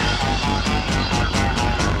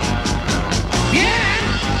 Bien.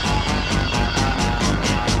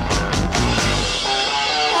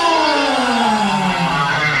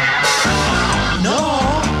 No.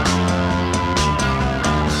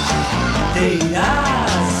 Te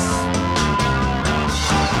irás.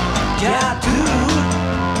 Ya tú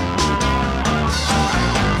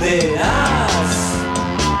verás.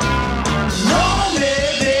 No me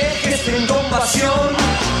dejes en compasión.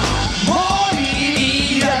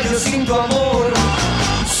 Moriría yo sin tu amor.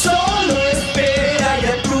 Solo espera,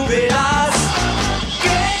 ya tú verás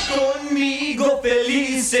que conmigo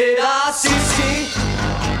feliz serás. Sí, sí.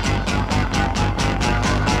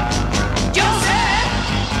 Yo sé.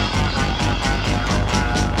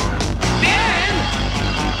 Bien.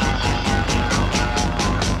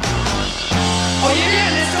 Oye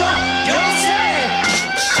bien esto, yo lo sé.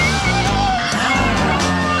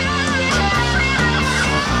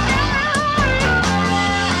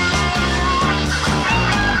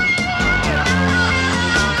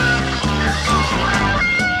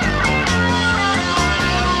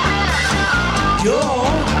 Yo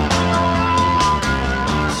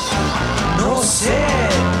no sé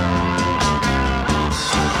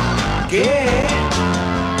qué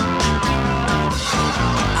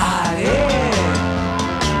haré.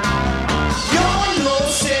 Yo no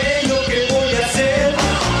sé lo que voy a hacer.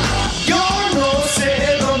 Yo no sé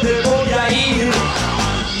dónde voy a ir.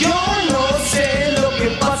 Yo no sé lo que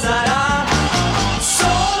pasará.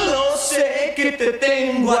 Solo sé que te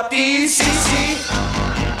tengo a ti, sí, sí.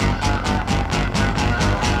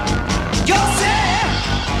 Yo sé.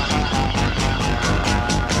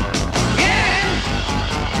 Bien.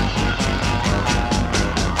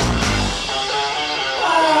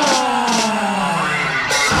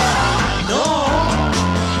 No.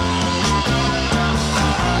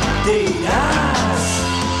 Te irás.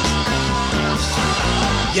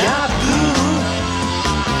 Ya tú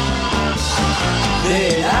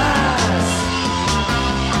verás.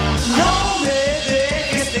 No me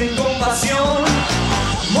dejes en compasión.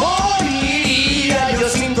 Moriría yo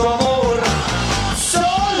sin tu amor.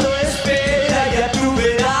 Solo espera, ya tú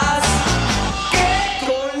verás que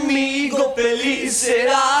conmigo feliz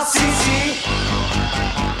serás. Sí, sí.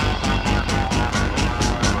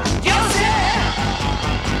 Yo sé.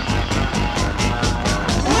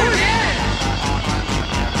 Muy bien.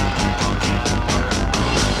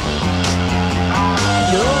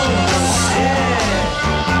 Yo sé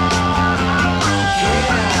qué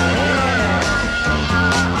haré.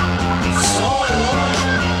 Solo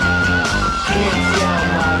que te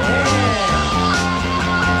amaré.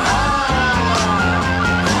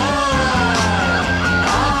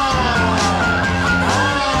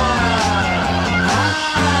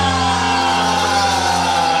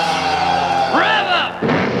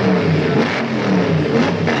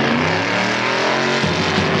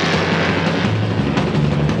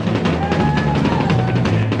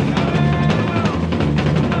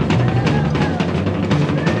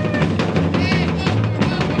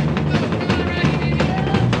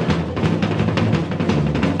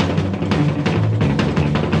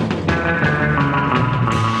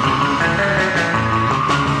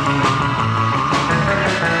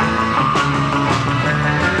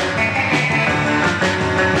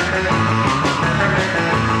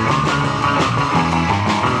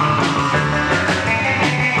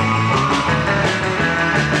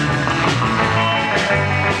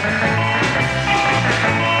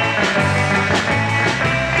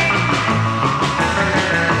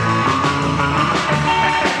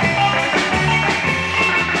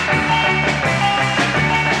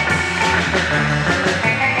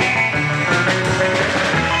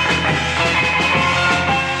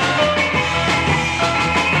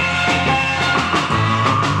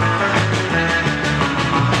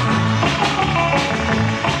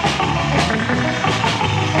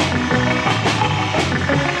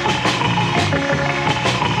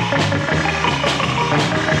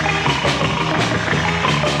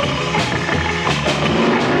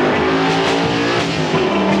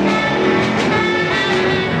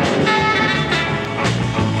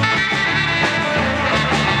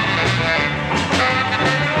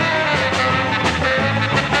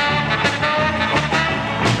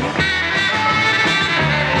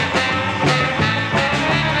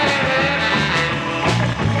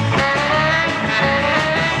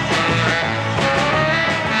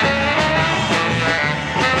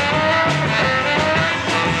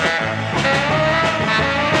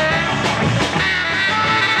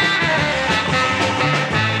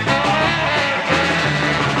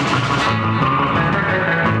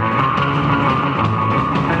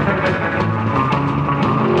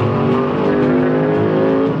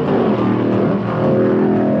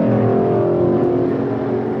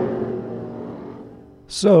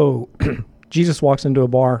 So Jesus walks into a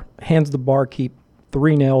bar, hands the barkeep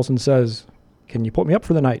 3 nails and says, "Can you put me up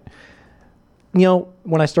for the night?"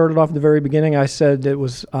 when I started off at the very beginning, I said it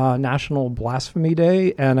was National Blasphemy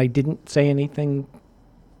Day, and I didn't say anything.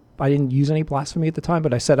 I didn't use any blasphemy at the time,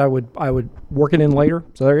 but I said I would work it in later.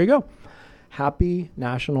 So there you go. Happy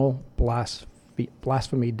National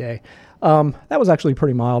Blasphemy Day. That was actually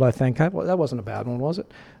pretty mild, I think. That wasn't a bad one, was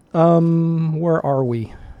it? Where are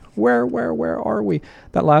we? Where are we?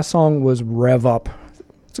 That last song was Rev Up.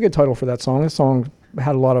 It's a good title for that song. This song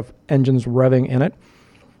had a lot of engines revving in it.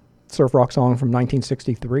 Surf rock song from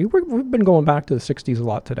 1963. We've been going back to the 60s a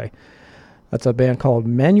lot today. That's a band called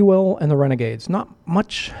Manuel and the Renegades. Not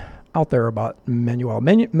much out there about Manuel.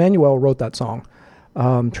 Manuel wrote that song.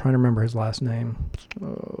 I'm trying to remember his last name.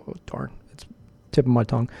 Oh, darn. It's tip of my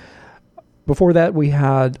tongue. Before that, we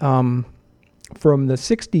had, from the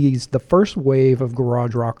 60s, the first wave of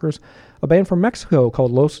garage rockers, a band from Mexico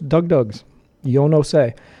called Los Dug Dugs, Yo No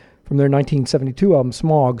Sé, from their 1972 album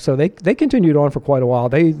Smog. So they continued on for quite a while.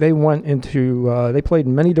 They went into, they played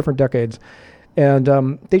in many different decades.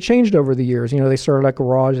 And they changed over the years. They started at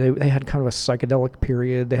garage. They had kind of a psychedelic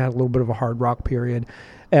period. They had a little bit of a hard rock period.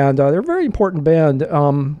 And they're a very important band.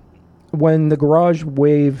 When the garage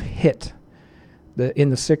wave hit in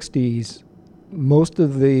the 60s, most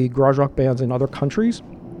of the garage rock bands in other countries,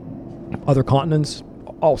 other continents,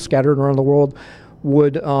 all scattered around the world,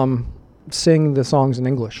 would sing the songs in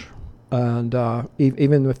English. And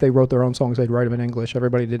even if they wrote their own songs, they'd write them in English.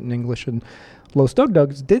 Everybody did in English. And Los Dug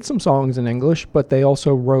Dugs did some songs in English, but they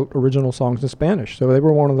also wrote original songs in Spanish. So they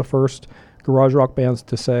were one of the first garage rock bands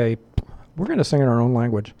to say, we're going to sing in our own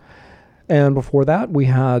language. And before that, we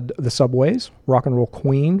had the Subways, Rock and Roll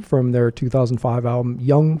Queen, from their 2005 album,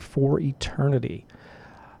 Young for Eternity.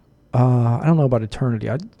 I don't know about eternity.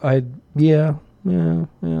 Yeah.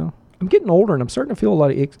 I'm getting older, and I'm starting to feel a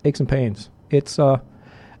lot of aches and pains.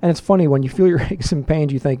 And it's funny, when you feel your aches and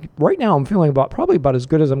pains, you think, right now I'm feeling probably about as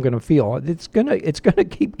good as I'm going to feel. It's gonna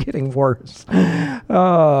keep getting worse.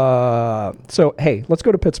 So, hey, let's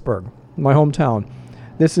go to Pittsburgh, my hometown.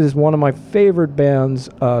 This is one of my favorite bands,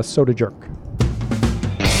 Soda Jerk.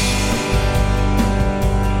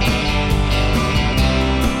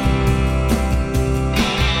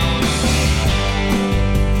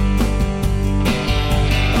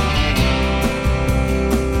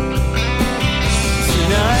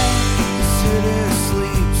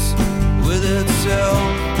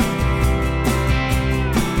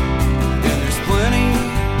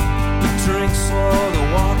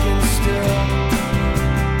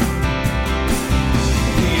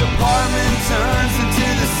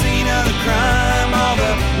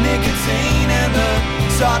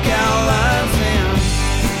 Talk out lines and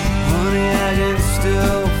honey, I can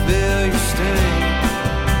still feel your sting.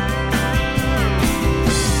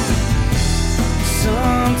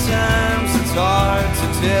 Sometimes it's hard to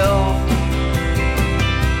tell.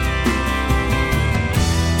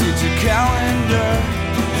 Did your calendar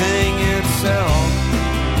hang itself?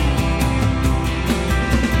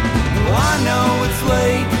 Well, I know it's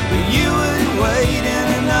late, but you wouldn't wait in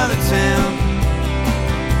another town.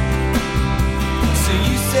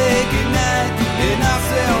 You say goodnight, and I'll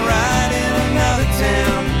sail right in another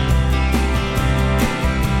town.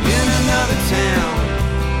 In another town.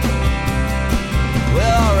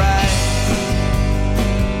 Well, alright.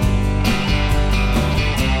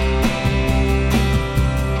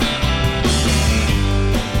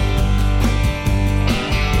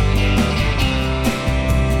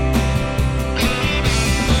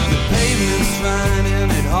 The pavement's finding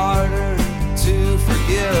it harder to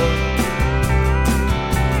forgive.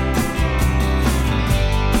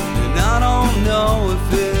 I don't know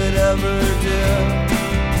if it ever did.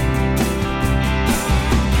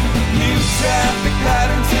 New traffic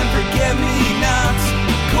patterns and forget-me-nots,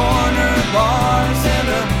 corner bars and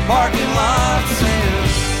the parking lots,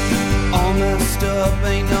 and all messed up,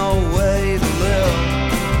 ain't no way to live.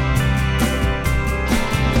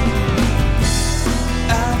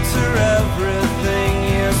 After everything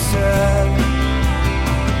you said,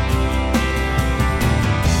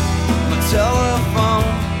 my telephone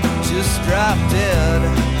just drop dead.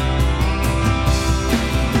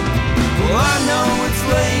 Well, I know it's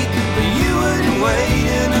late, but you wouldn't wait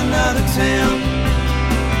in another town.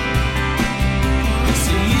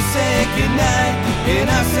 So you said goodnight, and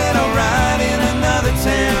I said alright in another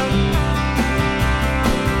town.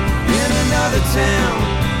 In another town.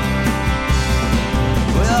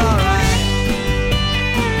 Well, alright.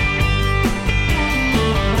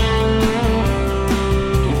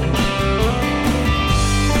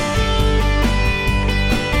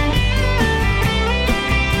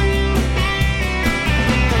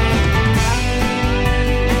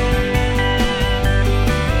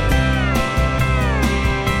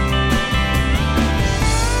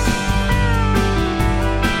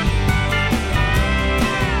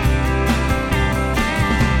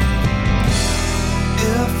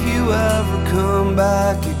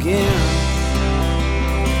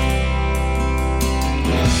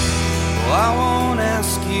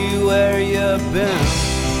 have been.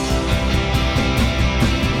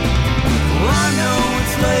 Well, I know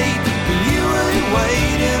it's late, but you ain't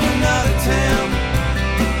waiting another town.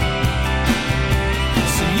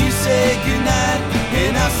 So you say goodnight,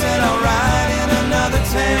 and I said alright in another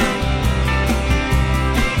town.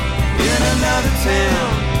 In another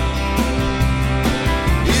town.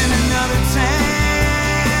 In another town.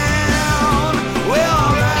 Well,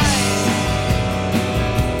 alright.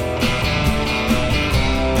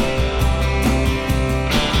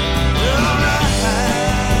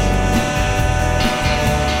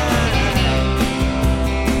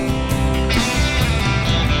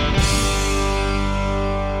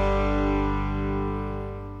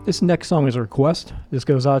 This next song is a request. This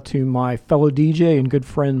goes out to my fellow DJ and good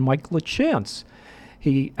friend Mike LaChance.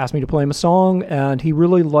 He asked me to play him a song, and he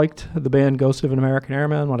really liked the band Ghost of an American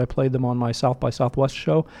Airman when I played them on my South by Southwest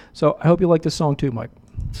show. So I hope you like this song too, Mike.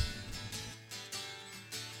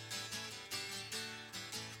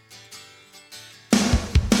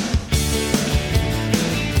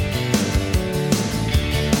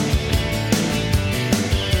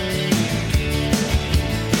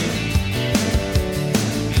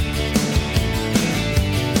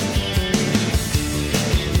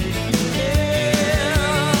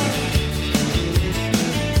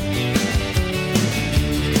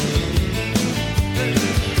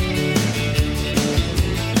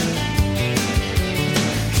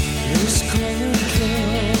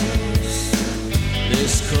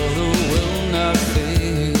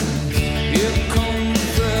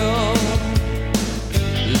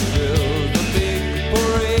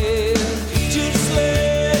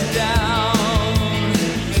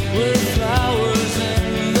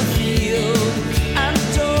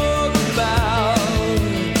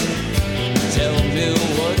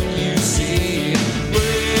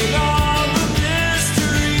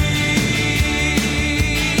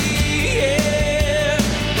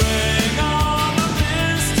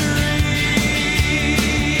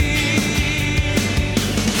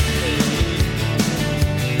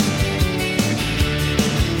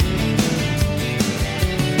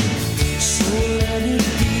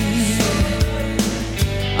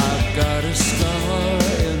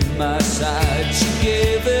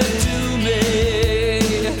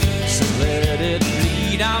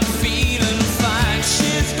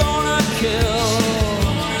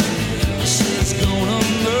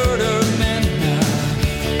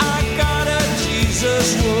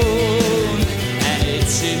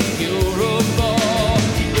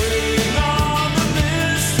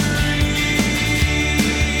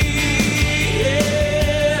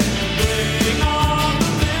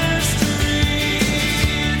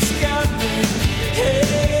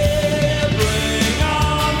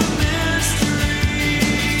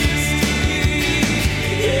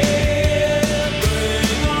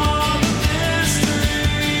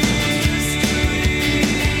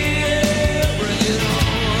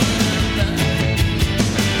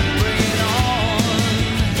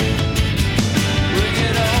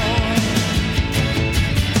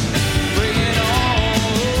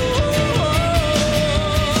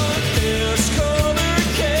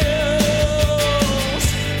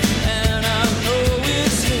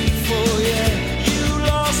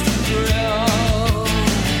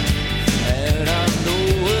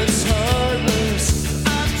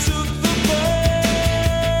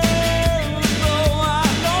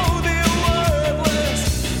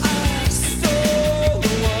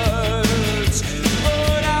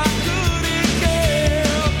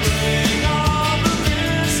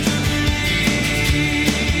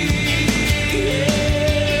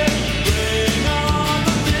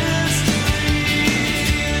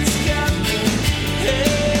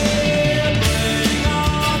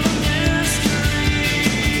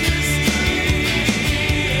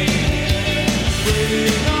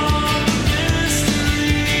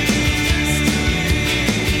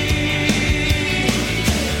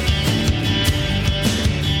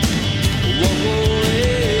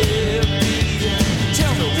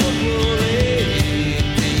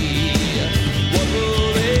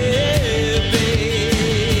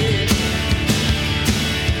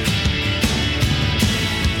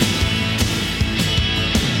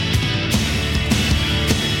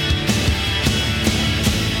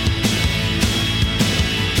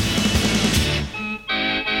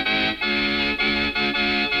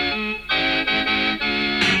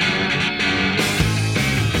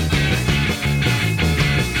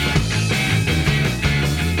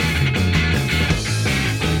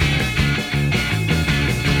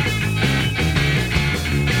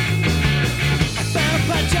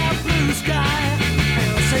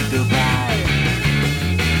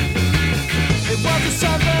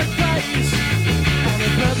 dark place, and it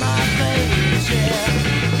hurt my face, yeah.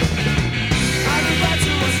 I go back to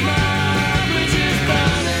what's mine, which is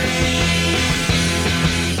burning.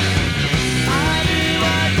 I knew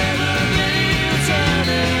I'd never be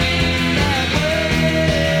turning that way.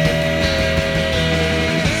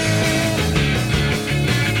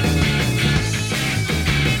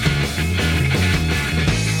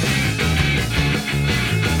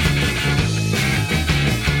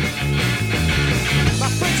 My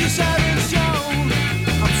friends just haven't shown,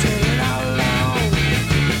 I'm sitting all alone.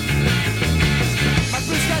 My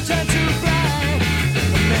blue sky turned to black,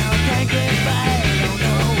 and now I can't get back, oh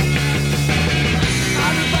no.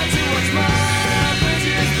 I'll be back to what's mine, which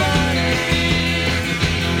is burning.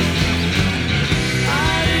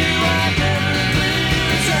 I knew I'd never be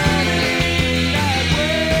turning that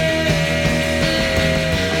way.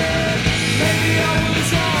 Maybe I was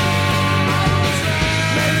wrong,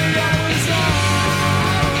 maybe I was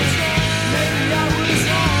wrong, maybe I was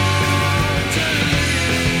wrong to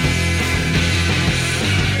leave.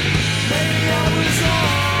 Maybe I was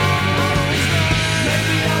wrong,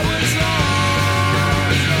 maybe I was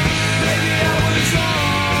wrong, maybe I was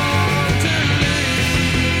wrong to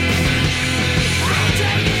leave. I'll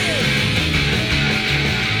take it.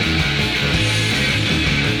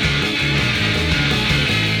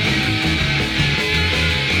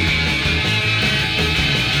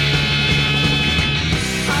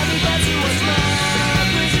 I'll be back to what's mine,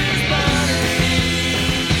 which is burning.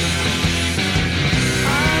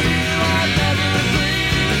 I knew I'd never be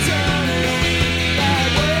turning that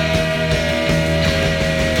way.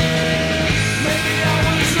 Maybe I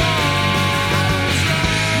was wrong,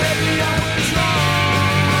 maybe I was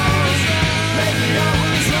wrong, maybe I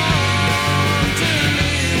was wrong to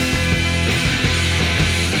leave.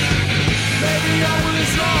 Maybe I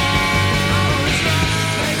was wrong,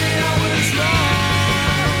 maybe I was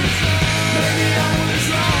wrong, maybe I was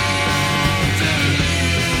wrong to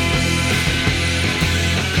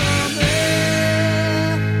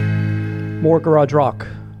leave. More garage rock.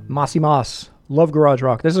 Mossy Moss. Love garage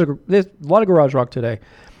rock. There's a lot of garage rock today.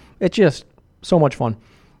 It's just so much fun.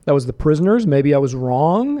 That was The Prisoners. Maybe I was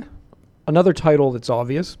wrong. Another title that's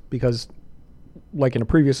obvious because, like in a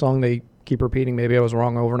previous song, they keep repeating Maybe I Was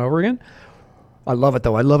Wrong over and over again. I love it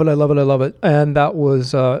though. I love it. I love it. I love it. And that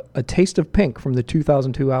was A Taste of Pink from the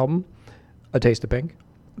 2002 album, A Taste of Pink.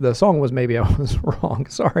 The song was Maybe I Was Wrong.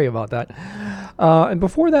 Sorry about that. And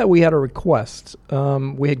before that, we had a request.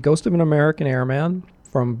 We had Ghost of an American Airman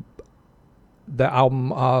from the album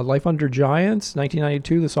Life Under Giants,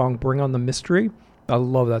 1992, the song Bring on the Mystery. I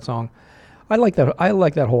love that song. I like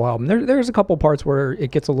that whole album. There's a couple parts where it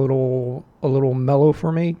gets a little mellow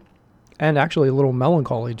for me, and actually a little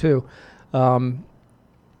melancholy too. I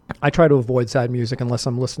try to avoid sad music unless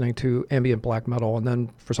I'm listening to ambient black metal, and then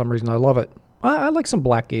for some reason I love it. I like some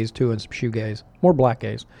black gaze too and some shoegaze. More black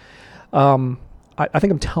gaze. I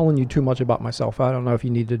think I'm telling you too much about myself. I don't know if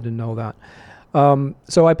you needed to know that.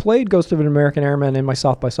 So I played Ghost of an American Airman in my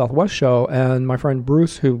South by Southwest show, and my friend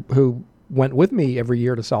Bruce, who went with me every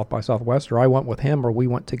year to South by Southwest, or I went with him, or we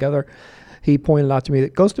went together, he pointed out to me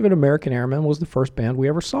that Ghost of an American Airman was the first band we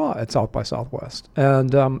ever saw at South by Southwest.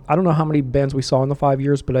 And I don't know how many bands we saw in the 5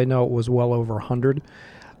 years, but I know it was well over 100,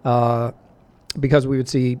 because we would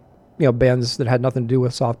see bands that had nothing to do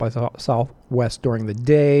with South by Southwest during the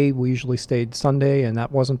day. We usually stayed Sunday, and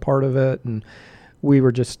that wasn't part of it. And we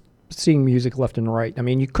were just seeing music left and right. I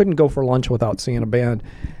mean, you couldn't go for lunch without seeing a band.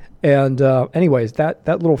 And anyways, that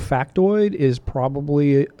little factoid is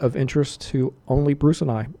probably of interest to only Bruce and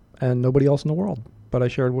I, and nobody else in the world. But I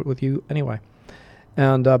shared it with you anyway.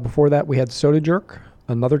 And before that, we had Soda Jerk,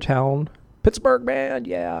 Another Town, Pittsburgh band.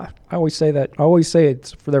 Yeah, I always say that. I always say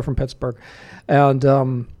they're from Pittsburgh.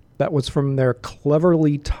 And that was from their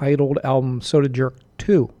cleverly titled album Soda Jerk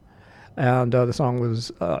 2. And the song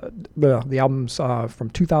was, the album's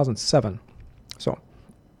from 2007. So,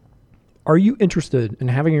 are you interested in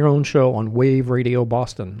having your own show on Wave Radio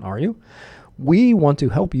Boston? Are you? We want to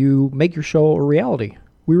help you make your show a reality.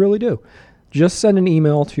 We really do. Just send an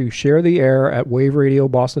email to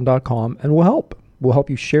sharetheair@waveradioboston.com and we'll help. We'll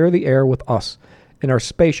help you share the air with us in our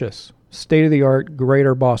spacious, state-of-the-art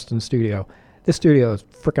Greater Boston studio. This studio is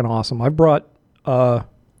freaking awesome. I've brought a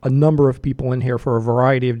number of people in here for a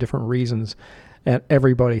variety of different reasons, and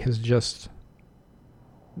everybody has just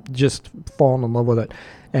fallen in love with it.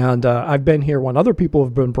 And I've been here when other people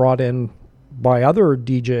have been brought in by other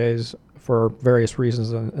DJs for various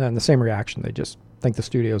reasons, and the same reaction. They just think the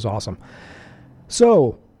studio is awesome.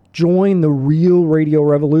 So join the real radio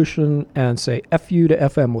revolution and say F you to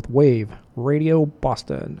FM with Wave Radio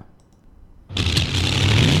Boston.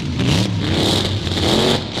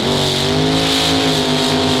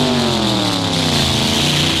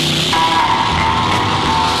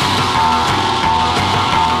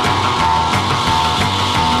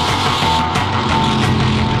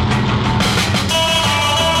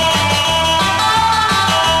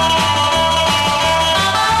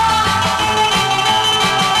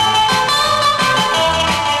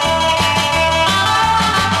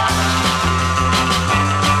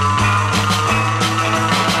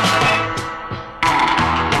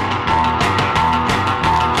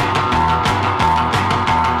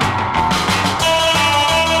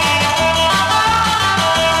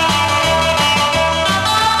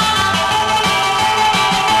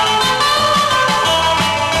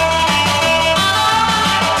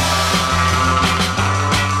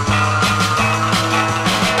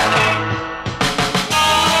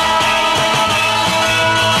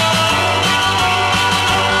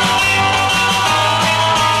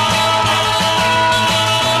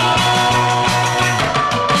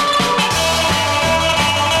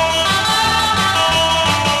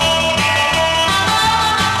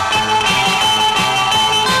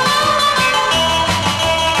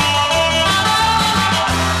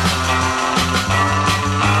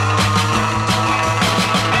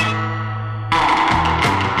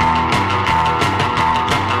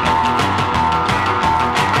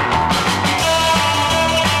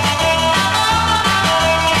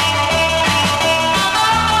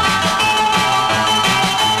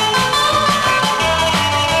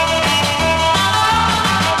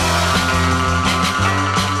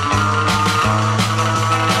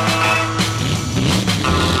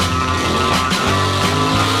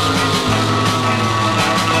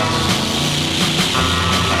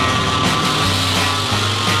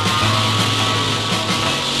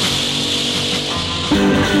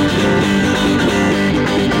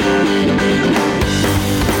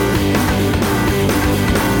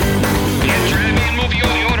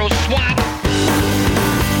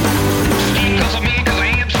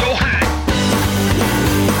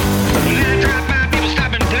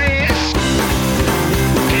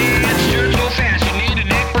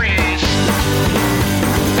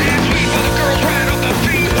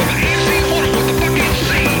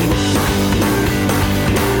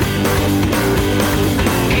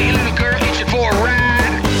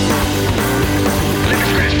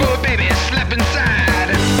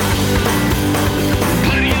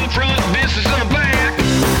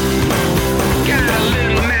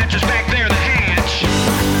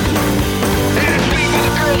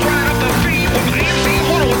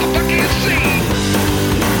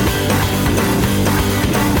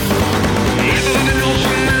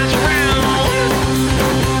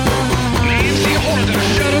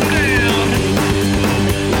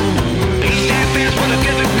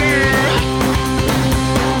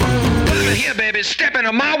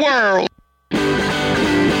 world.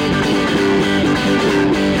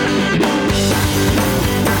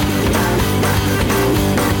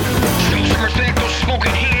 Show some respect, don't smoke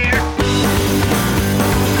it here.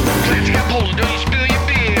 Plastic got Poland, don't you spill your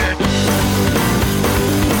beer.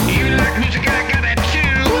 You like music, I got that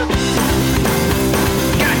too.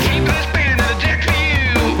 Got keep this band on the deck for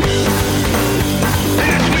you.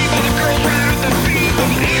 That's me, while the girls ride out the beat. With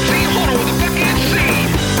the AMC Hunter with the fucking scene.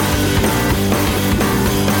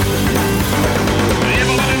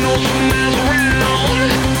 Everybody knows some miles around.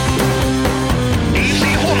 AMC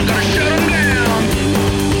Hunter gonna shut 'em down.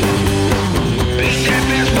 Ain't that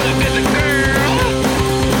fast, but it gets a girl.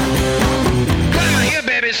 Climb out here,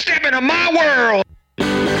 baby, step into my world.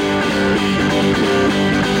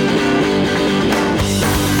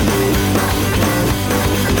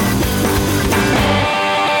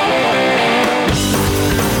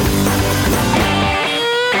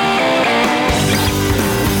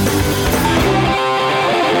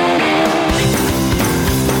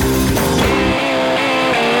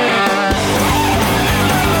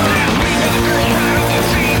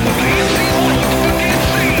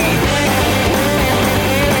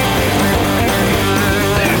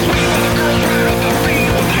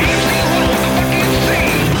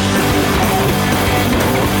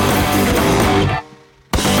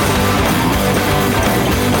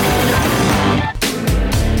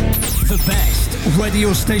 The best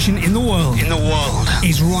radio station in the world.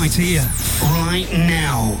 Is right here, right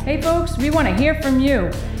now. Hey folks, we want to hear from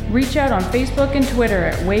you. Reach out on Facebook and Twitter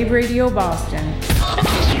at Wave Radio Boston.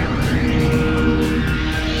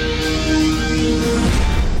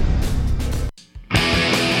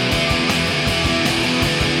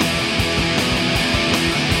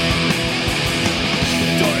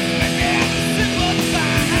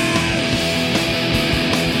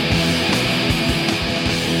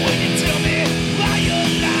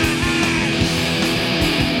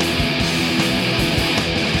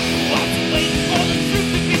 What's waiting for the truth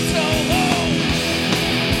to be told?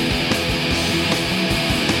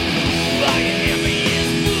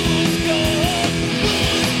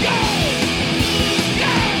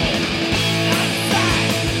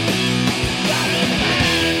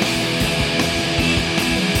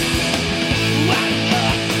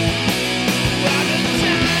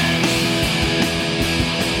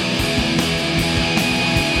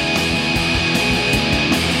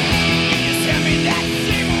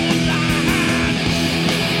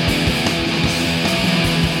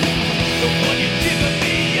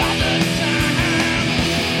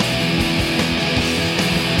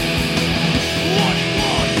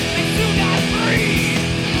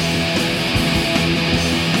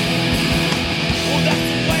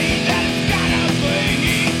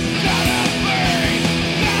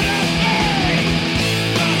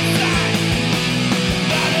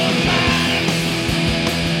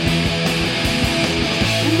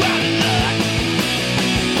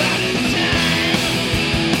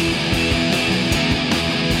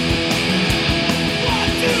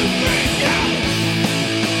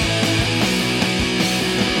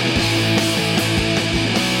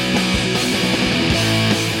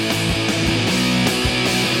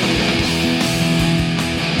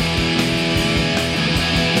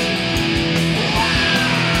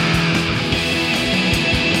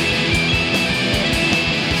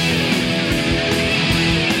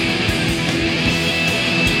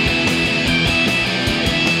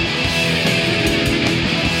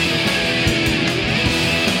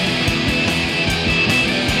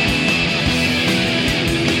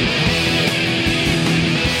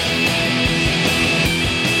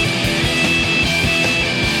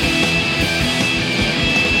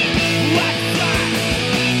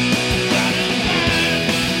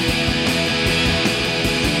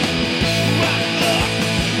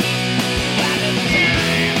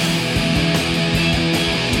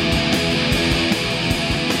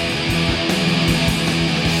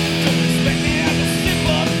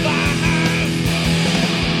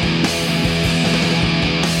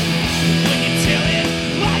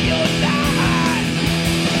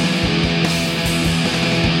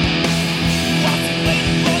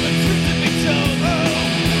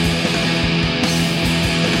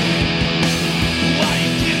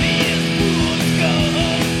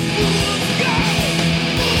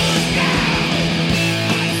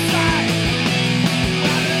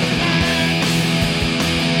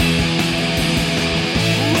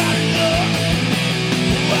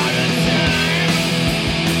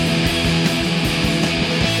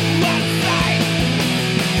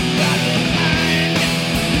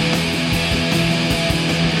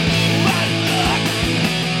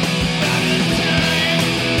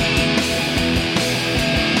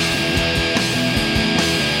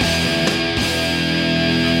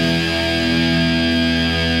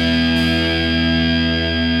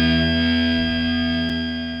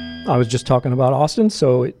 I was just talking about Austin,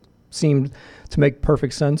 so it seemed to make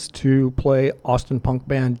perfect sense to play Austin punk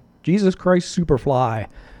band Jesus Christ Superfly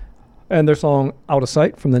and their song Out of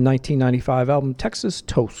Sight from the 1995 album Texas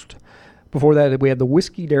Toast. Before that, we had the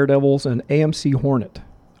Whiskey Daredevils and AMC Hornet.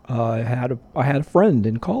 I had a friend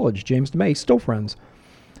in college, James DeMay, still friends,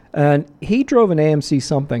 and he drove an AMC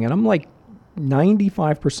something, and I'm like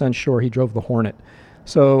 95% sure he drove the Hornet.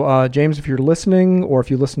 So, James, if you're listening, or if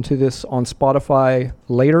you listen to this on Spotify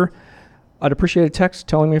later, I'd appreciate a text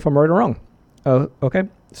telling me if I'm right or wrong. Okay?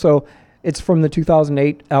 So, it's from the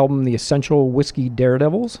 2008 album, The Essential Whiskey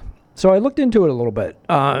Daredevils. So, I looked into it a little bit.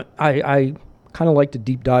 I kind of like to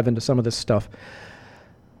deep dive into some of this stuff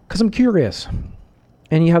because I'm curious.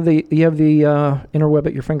 And you have the interweb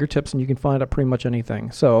at your fingertips, and you can find out pretty much anything.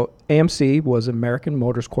 So, AMC was American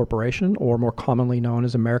Motors Corporation, or more commonly known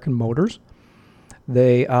as American Motors.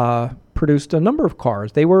 They produced a number of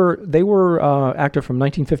cars. They were active from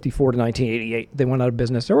 1954 to 1988. They went out of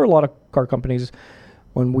business. There were a lot of car companies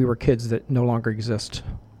when we were kids that no longer exist.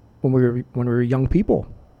 When we were young people,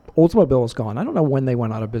 Oldsmobile is gone. I don't know when they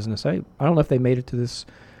went out of business. I don't know if they made it to this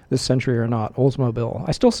century or not. Oldsmobile.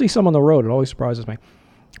 I still see some on the road. It always surprises me.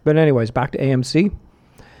 But anyways, back to AMC.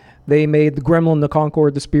 They made the Gremlin, the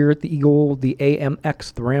Concorde, the Spirit, the Eagle, the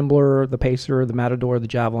AMX, the Rambler, the Pacer, the Matador, the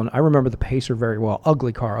Javelin. I remember the Pacer very well.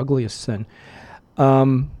 Ugly car, ugly as sin.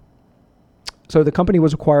 So the company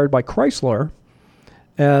was acquired by Chrysler,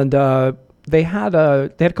 and they had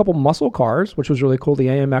a couple muscle cars, which was really cool. The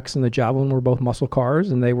AMX and the Javelin were both muscle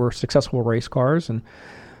cars, and they were successful race cars, and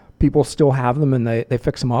people still have them, and they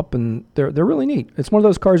fix them up, and they're really neat. It's one of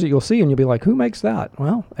those cars that you'll see, and you'll be like, who makes that?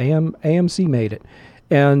 Well, AMC made it.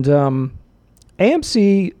 And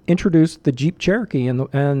AMC introduced the Jeep Cherokee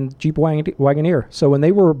and Jeep Wagoneer. So when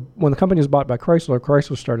the company was bought by Chrysler,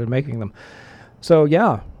 Chrysler started making them. So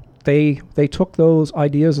yeah, they took those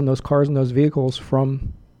ideas and those cars and those vehicles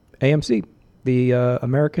from AMC, the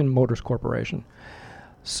American Motors Corporation.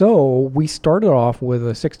 So we started off with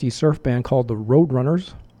a 60s surf band called the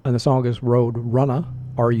Roadrunners, and the song is Road Runna,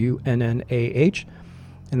 Runnah.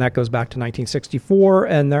 And that goes back to 1964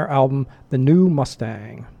 and their album, The New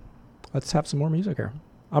Mustang. Let's have some more music here.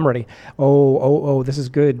 I'm ready. Oh, this is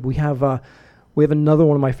good. We have another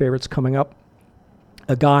one of my favorites coming up.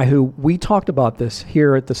 A guy who, we talked about this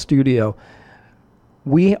here at the studio.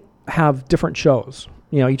 We have different shows.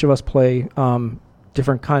 You know, each of us play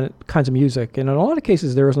different kinds of music. And in a lot of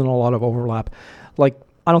cases, there isn't a lot of overlap. Like,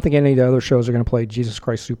 I don't think any of the other shows are going to play Jesus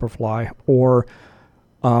Christ Superfly or...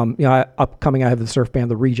 upcoming, I have the surf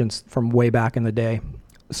band, the Regents, from way back in the day.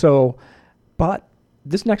 So, but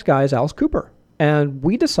this next guy is Alice Cooper. And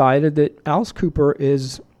we decided that Alice Cooper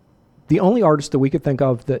is the only artist that we could think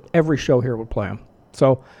of that every show here would play him.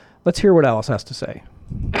 So let's hear what Alice has to say.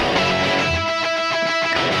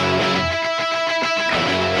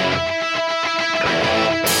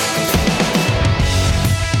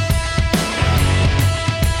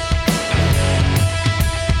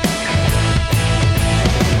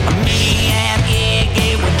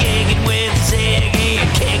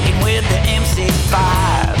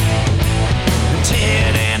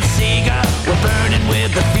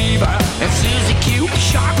 And Susie Q,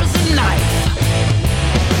 sharp as a knife.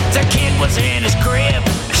 The kid was in his crib,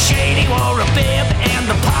 Shady wore a bib, and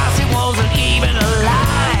the posse wasn't even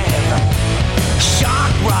alive.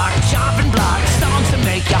 Shock rock, chopping block, songs that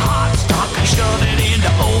make your heart stop, shove it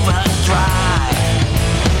into overdrive.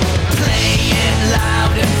 Play it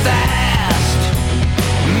loud and fast,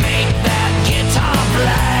 make that guitar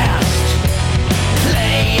blast.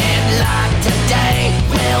 Play it like today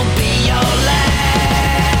will be your last.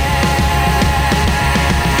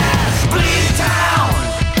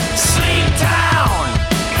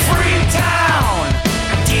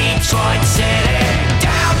 Detroit City,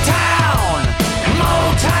 downtown,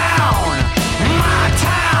 Motown,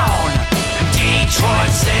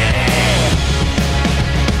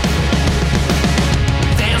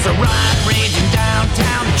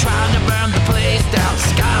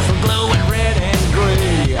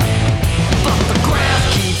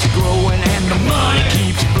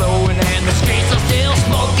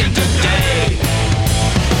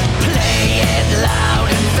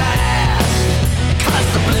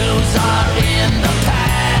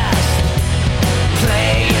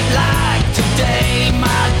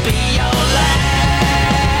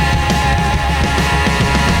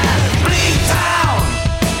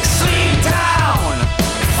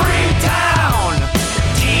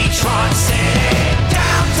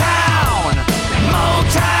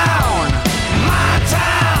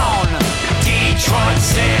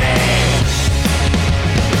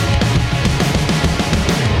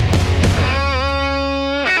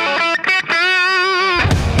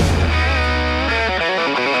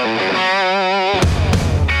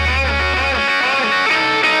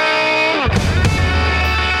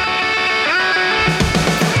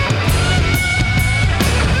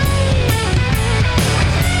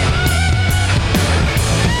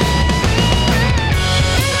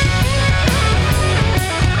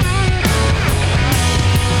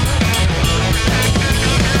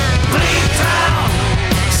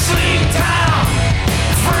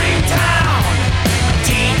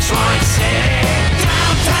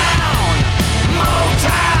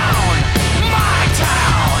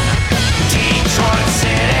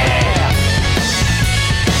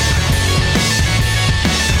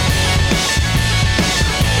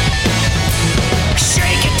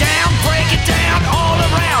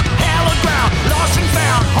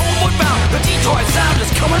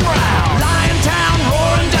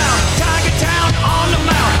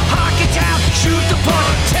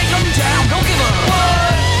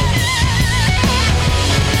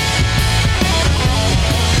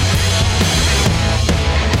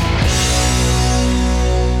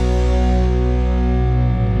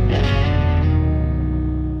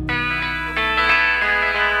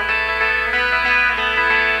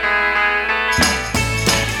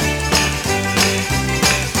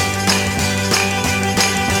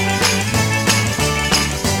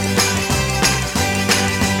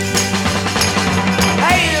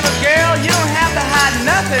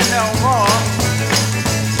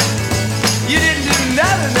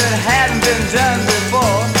 been done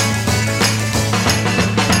before.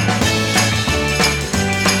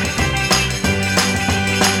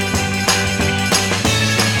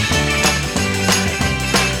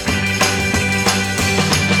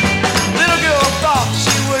 Little girl thought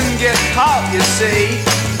she wouldn't get caught, you see.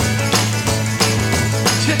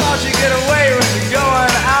 She thought she'd get away with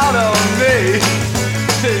going out on me.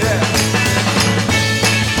 Yeah.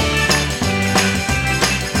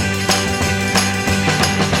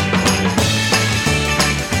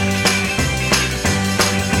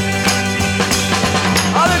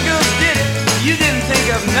 Other girls did it, you didn't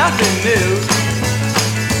think of nothing new.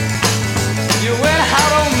 You went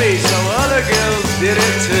out on me, so other girls did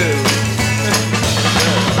it too.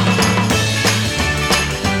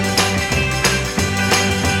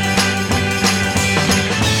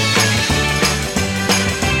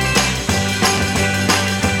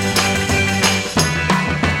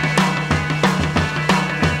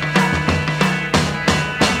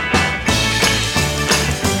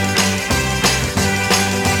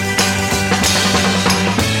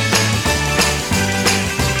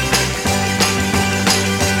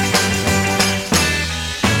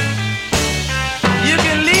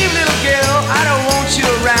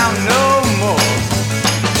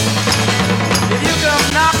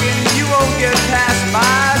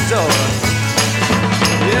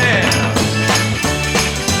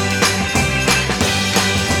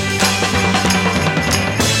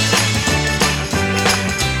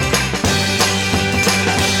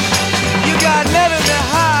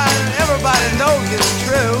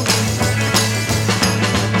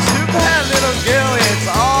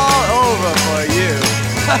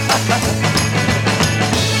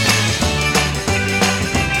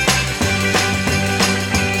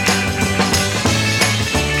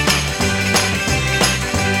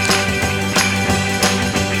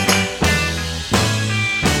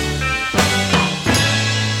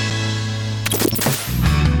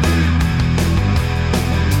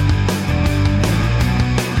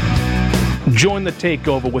 Join the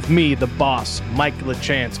takeover with me, the boss, Mike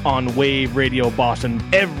LaChance, on Wave Radio Boston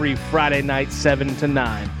every Friday night, 7 to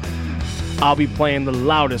 9. I'll be playing the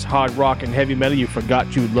loudest hard rock and heavy metal you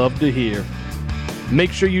forgot you'd love to hear.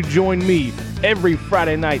 Make sure you join me every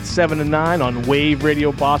Friday night, 7 to 9 on Wave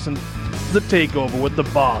Radio Boston, the takeover with the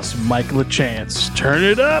boss, Mike LaChance. Turn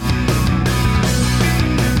it up!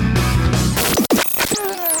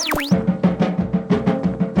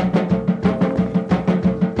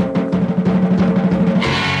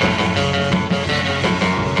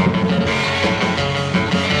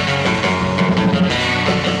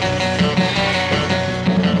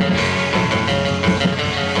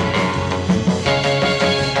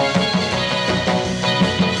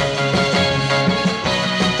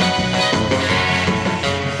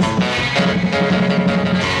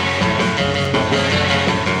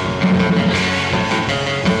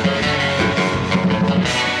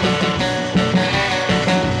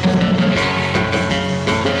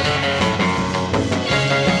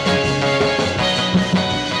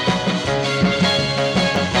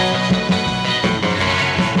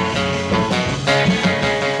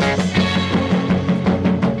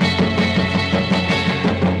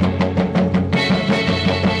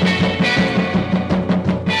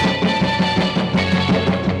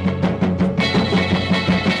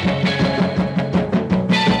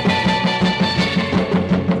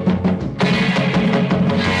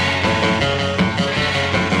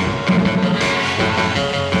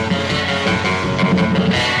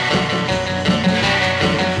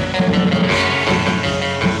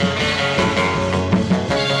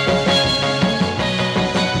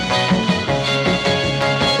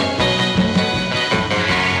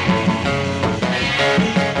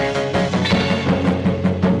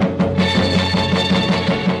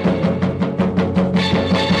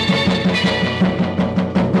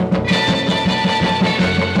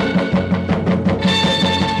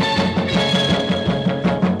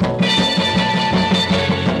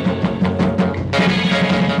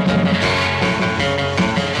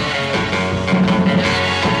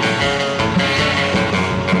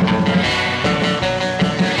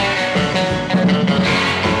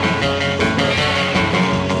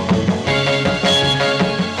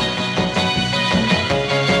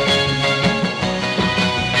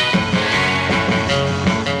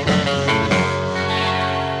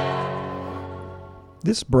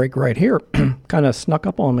 This break right here kind of snuck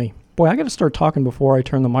up on me. Boy, I got to start talking before I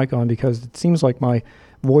turn the mic on because it seems like my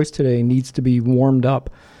voice today needs to be warmed up.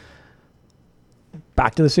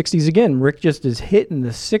 Back to the 60s again. Rick just is hitting the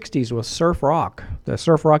 60s with surf rock, the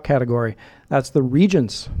surf rock category. That's the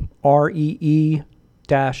Regents, REE-GENTS.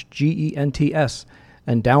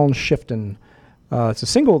 and Downshiftin'. It's a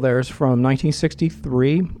single of theirs from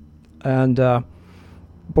 1963. And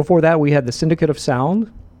before that, we had The Syndicate of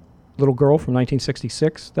Sound, Little Girl from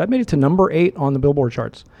 1966. That made it to number 8 on the Billboard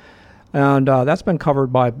charts. And that's been covered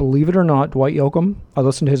by, believe it or not, Dwight Yoakam. I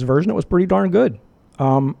listened to his version. It was pretty darn good.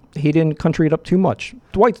 He didn't country it up too much.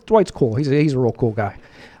 Dwight's cool. He's a real cool guy.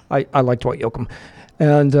 I like Dwight Yoakam.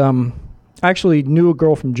 And I actually knew a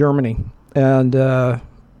girl from Germany. And I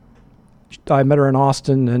met her in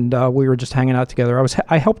Austin, and we were just hanging out together.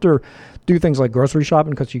 I helped her do things like grocery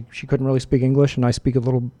shopping because she couldn't really speak English, and I speak a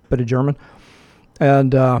little bit of German.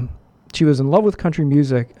 And she was in love with country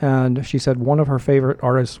music, and she said one of her favorite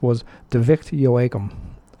artists was Dwight Yoakam.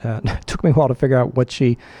 And it took me a while to figure out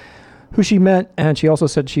who she meant, and she also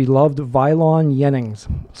said she loved Vylon Jennings.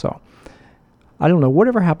 So I don't know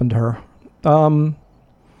whatever happened to her.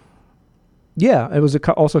 Yeah, it was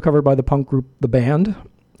also covered by the punk group The Band,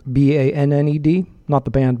 Banned, not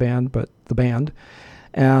the band, but The Band,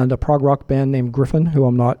 and a prog rock band named Griffin, who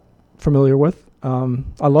I'm not familiar with.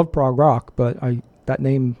 I love prog rock, but that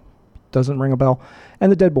name doesn't ring a bell.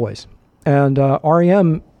 And the Dead Boys. And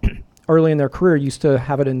REM, early in their career, used to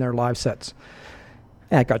have it in their live sets.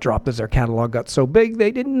 And it got dropped as their catalog got so big,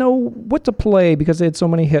 they didn't know what to play because they had so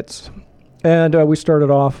many hits. And we started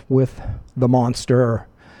off with The Monster,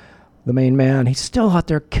 the main man. He's still out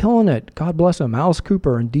there killing it. God bless him. Alice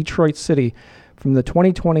Cooper in Detroit City from the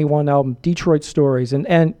 2021 album Detroit Stories.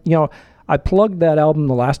 And you know, I plugged that album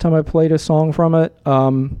the last time I played a song from it.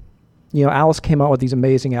 You know, Alice came out with these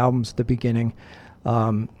amazing albums at the beginning.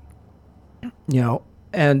 You know,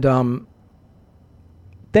 and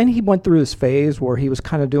then he went through this phase where he was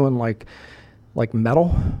kind of doing like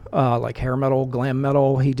metal, like hair metal, glam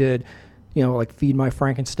metal. He did, you know, like Feed My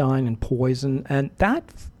Frankenstein and Poison. And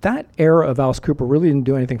that era of Alice Cooper really didn't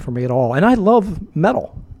do anything for me at all. And I love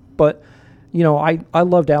metal, but, you know, I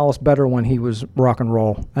loved Alice better when he was rock and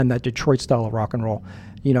roll and that Detroit style of rock and roll.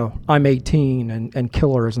 You know, I'm 18 and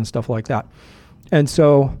Killers and stuff like that. And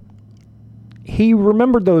so he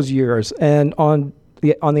remembered those years. And on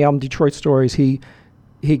the album Detroit Stories, he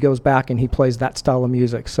goes back and he plays that style of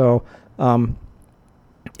music. So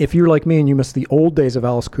if you're like me and you missed the old days of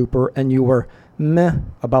Alice Cooper and you were meh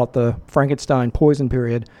about the Frankenstein Poison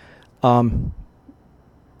period,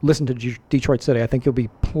 listen to Detroit City. I think you'll be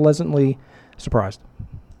pleasantly surprised.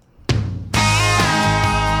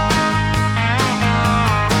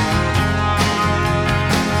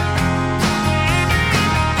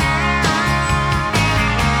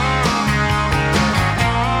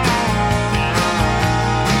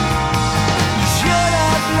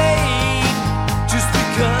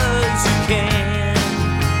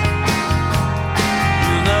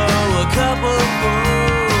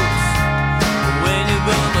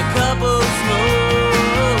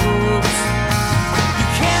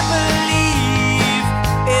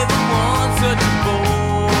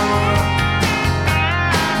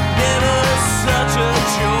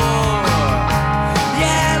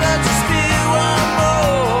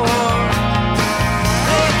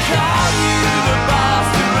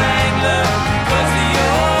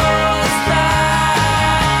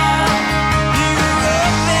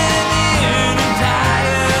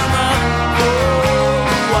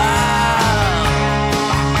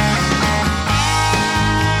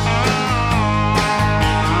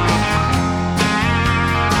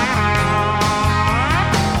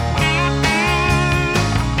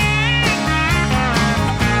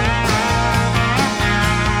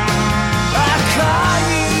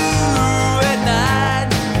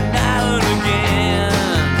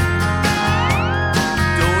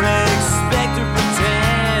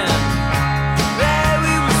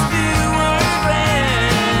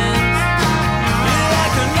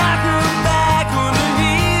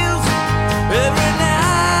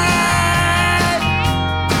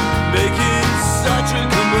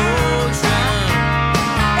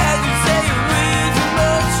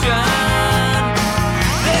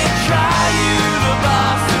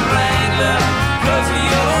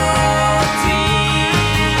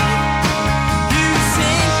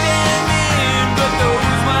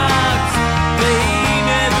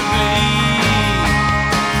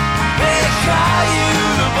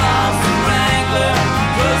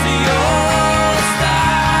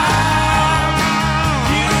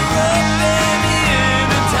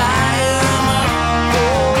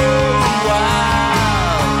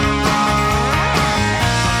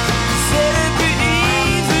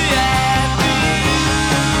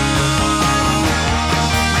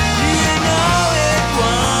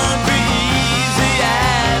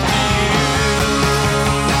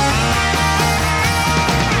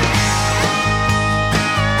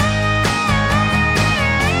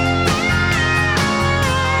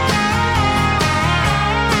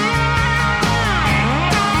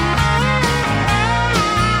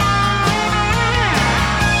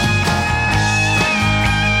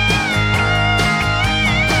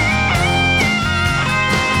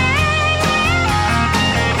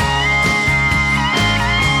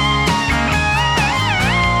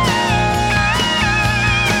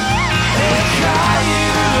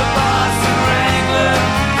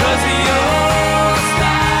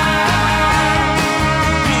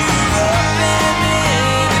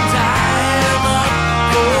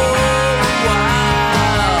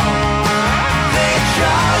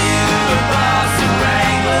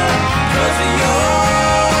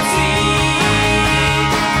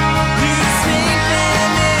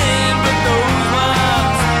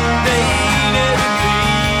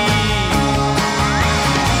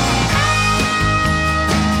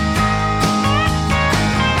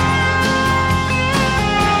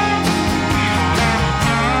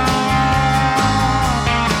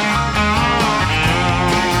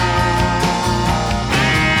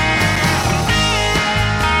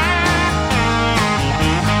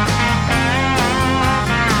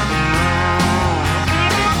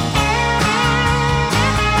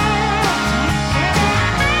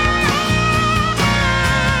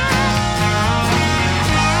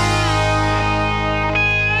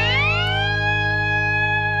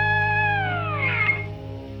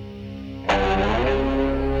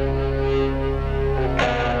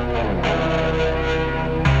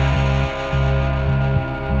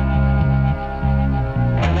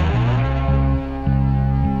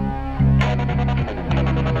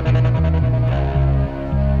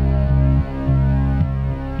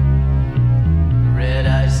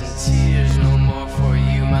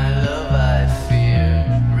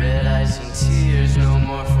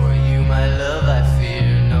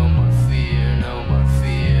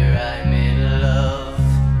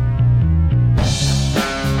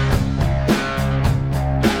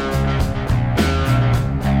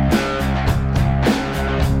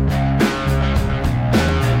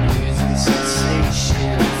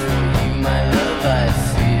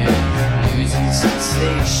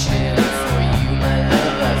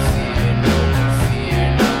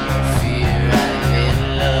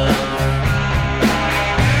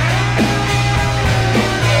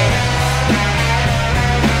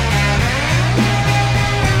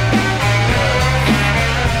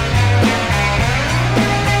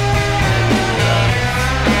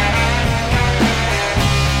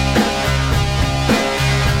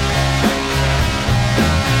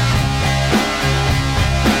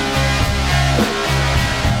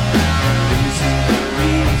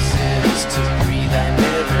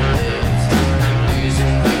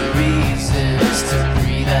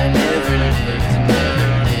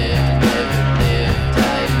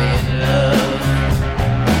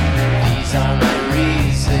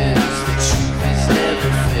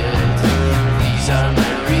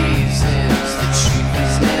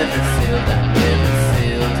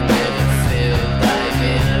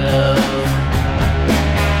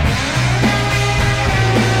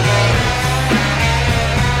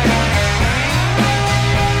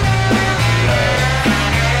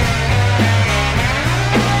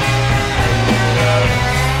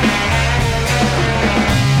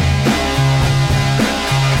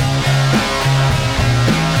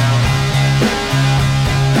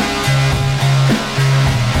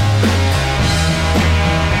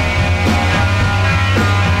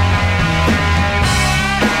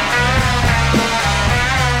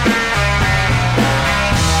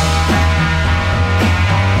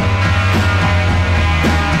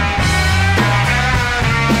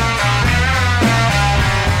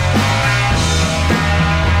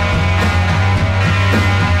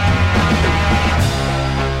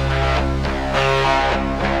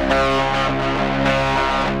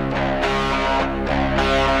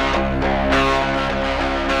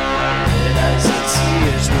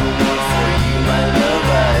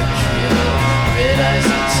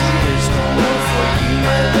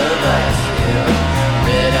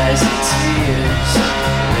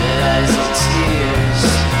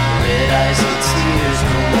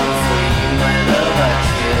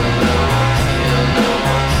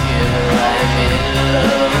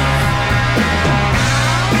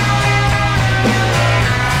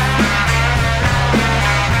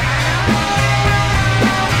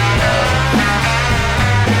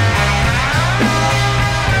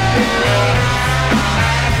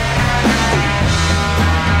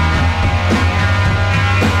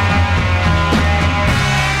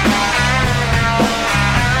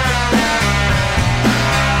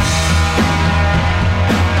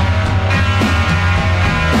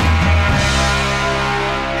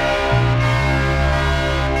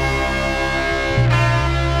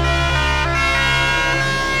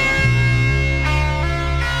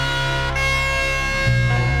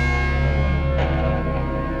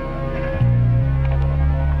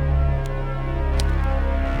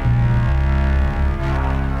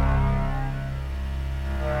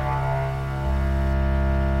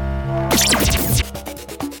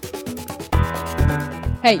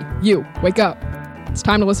 Hey, you, wake up. It's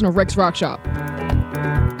time to listen to Rick's Rock Shop.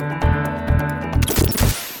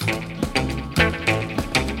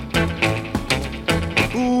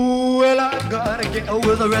 Ooh, well, I got a gal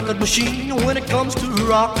with a record machine. When it comes to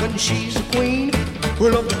rockin', she's a queen. We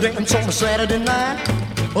love to dance on a Saturday night.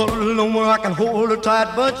 All alone where I can hold her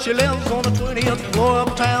tight, but she lives on the 20th floor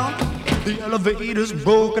of town. The elevator's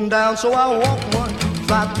broken down, so I walk 1, 2,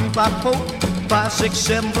 5, 3, 5, 4, 5, 6,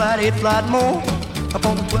 7, flight, 8, flight more. Up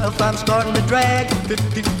on the 12th, I'm starting to drag.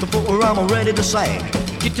 15th before I'm ready to sag.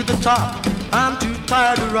 Get to the top, I'm too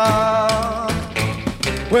tired to rock.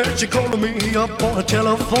 Well, she calling me up on the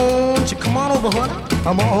telephone. She come on over, honey,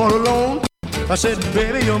 I'm all alone. I said,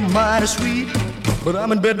 baby, you're mighty sweet, but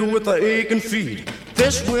I'm in bed with the aching feet.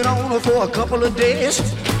 This went on for a couple of days,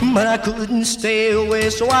 but I couldn't stay away.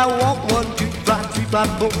 So I walked 1, 2, 5, 3,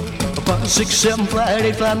 5, 4, 5, 6, 7, flight,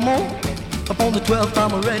 8, flight more. Up on the 12th,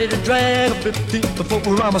 I'm ready to drag. 15th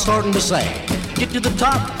before I'm starting to sag. Get to the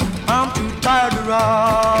top, I'm too tired to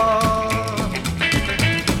rock.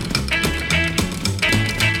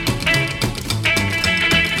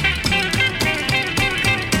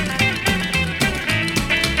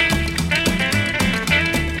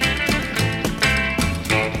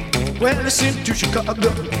 Well, I sent to Chicago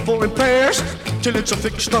for repairs. Till it's a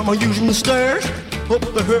fixed, I'm using the stairs. Hope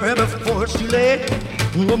to hurry before it's too late.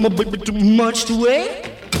 Love my baby too much to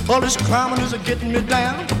wait. All this climbing is getting me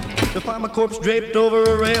down. To find my corpse draped over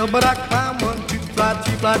a rail. But I climb 1, 2, flight,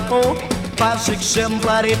 3, flight 4, 5, 6, 7,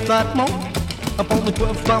 flight 8, flight more. Up on the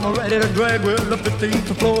 12th, I'm ready to drag. Well, the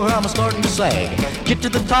 15th floor, I'm starting to sag. Get to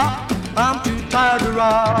the top, I'm too tired to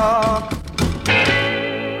rock.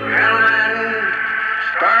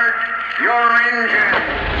 Start your engine.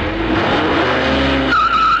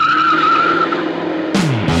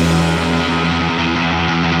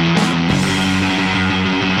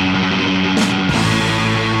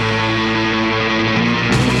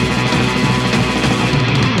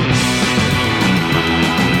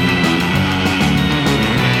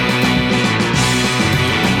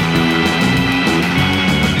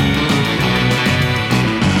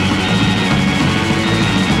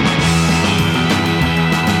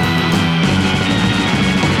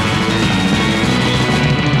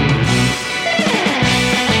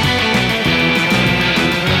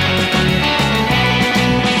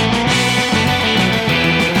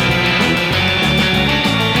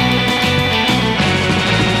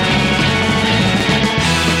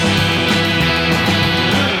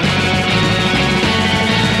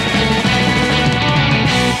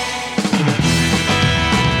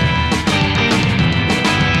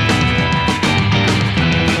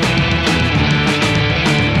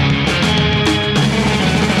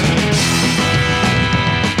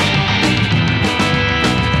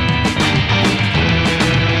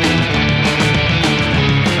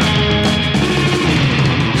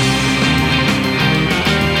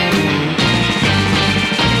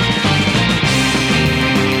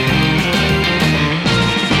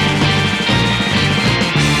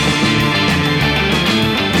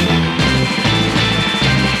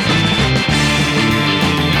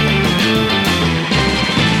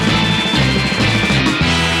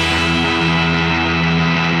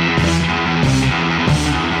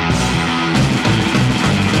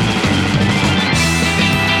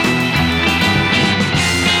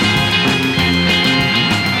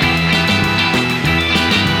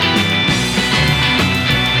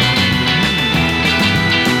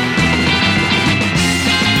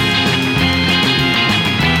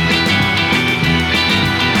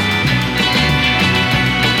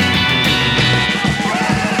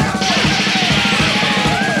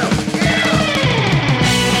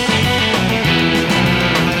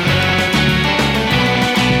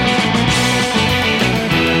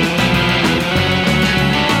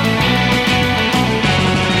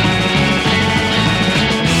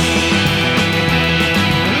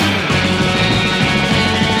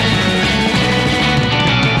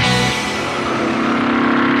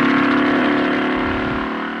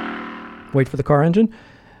 Wait for the car engine.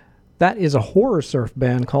 That is a horror surf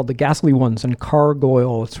band called the Ghastly Ones and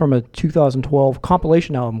Gargoyle. It's from a 2012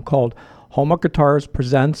 compilation album called Hallmark Guitars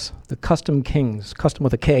Presents The Custom Kings, custom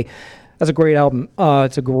with a K. That's a great album.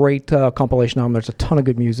 It's a great compilation album. There's a ton of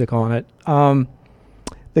good music on it.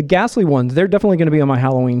 The Ghastly Ones, they're definitely going to be on my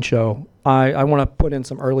Halloween show. I want to put in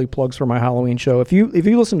some early plugs for my Halloween show. If you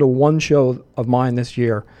listen to one show of mine this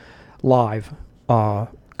year live,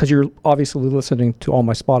 because you're obviously listening to all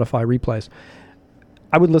my Spotify replays,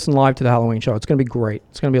 I would listen live to the Halloween show. It's going to be great.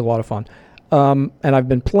 It's going to be a lot of fun. And I've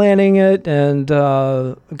been planning it, and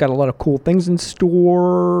I've got a lot of cool things in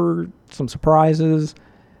store, some surprises.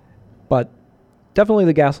 But definitely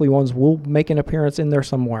the ghastly ones will make an appearance in there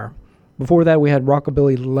somewhere. Before that, we had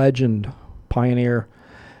rockabilly legend, pioneer,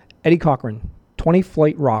 Eddie Cochran, 20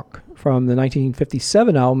 Flight Rock from the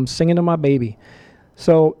 1957 album, Singing to My Baby.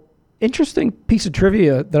 So, interesting piece of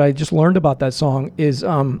trivia that I just learned about that song is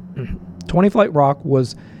 20 Flight Rock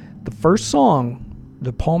was the first song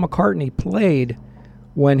that Paul McCartney played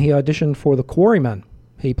when he auditioned for the Quarrymen.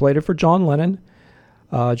 He played it for John Lennon.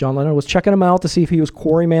 John Lennon was checking him out to see if he was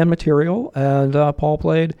Quarryman material, and Paul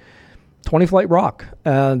played 20 Flight Rock,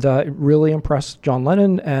 and it really impressed John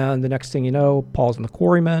Lennon, and the next thing you know, Paul's in the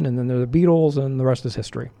Quarrymen, and then they're the Beatles, and the rest is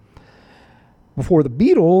history. Before the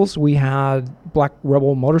Beatles, we had Black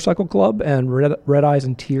Rebel Motorcycle Club and Red Eyes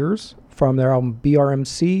and Tears from their album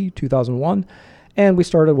BRMC 2001, and we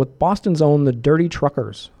started with Boston's own The Dirty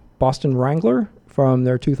Truckers, Boston Wrangler from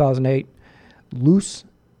their 2008 Loose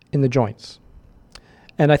in the Joints.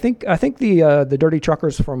 And I think the Dirty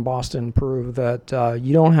Truckers from Boston prove that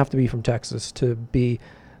you don't have to be from Texas to be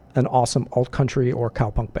an awesome alt country or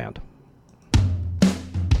cowpunk band.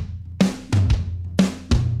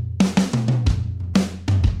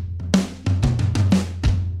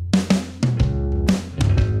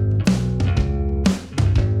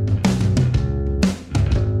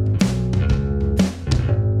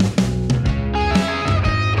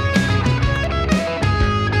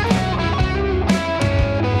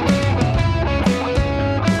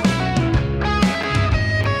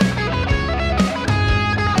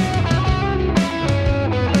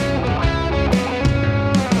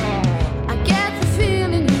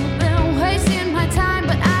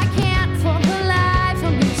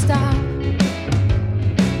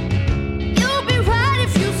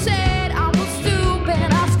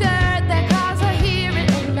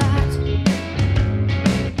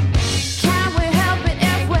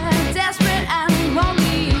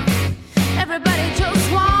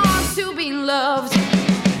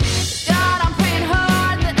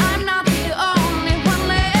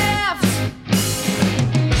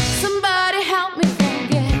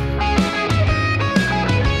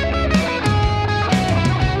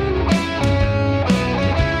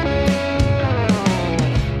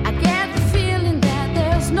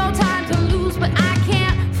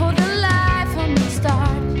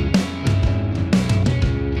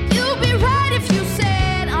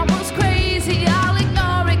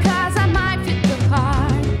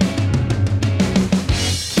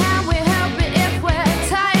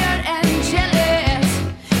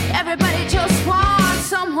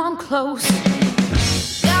 close.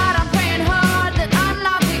 God, I'm praying hard that I'm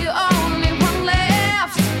not the only one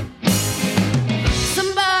left.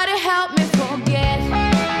 Somebody help me forget.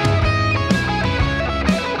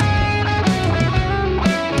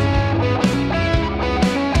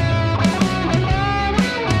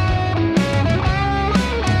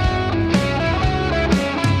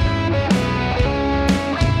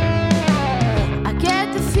 I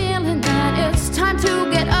get the feeling that it's time to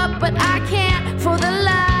get up, but I can't for the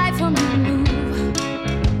life of me.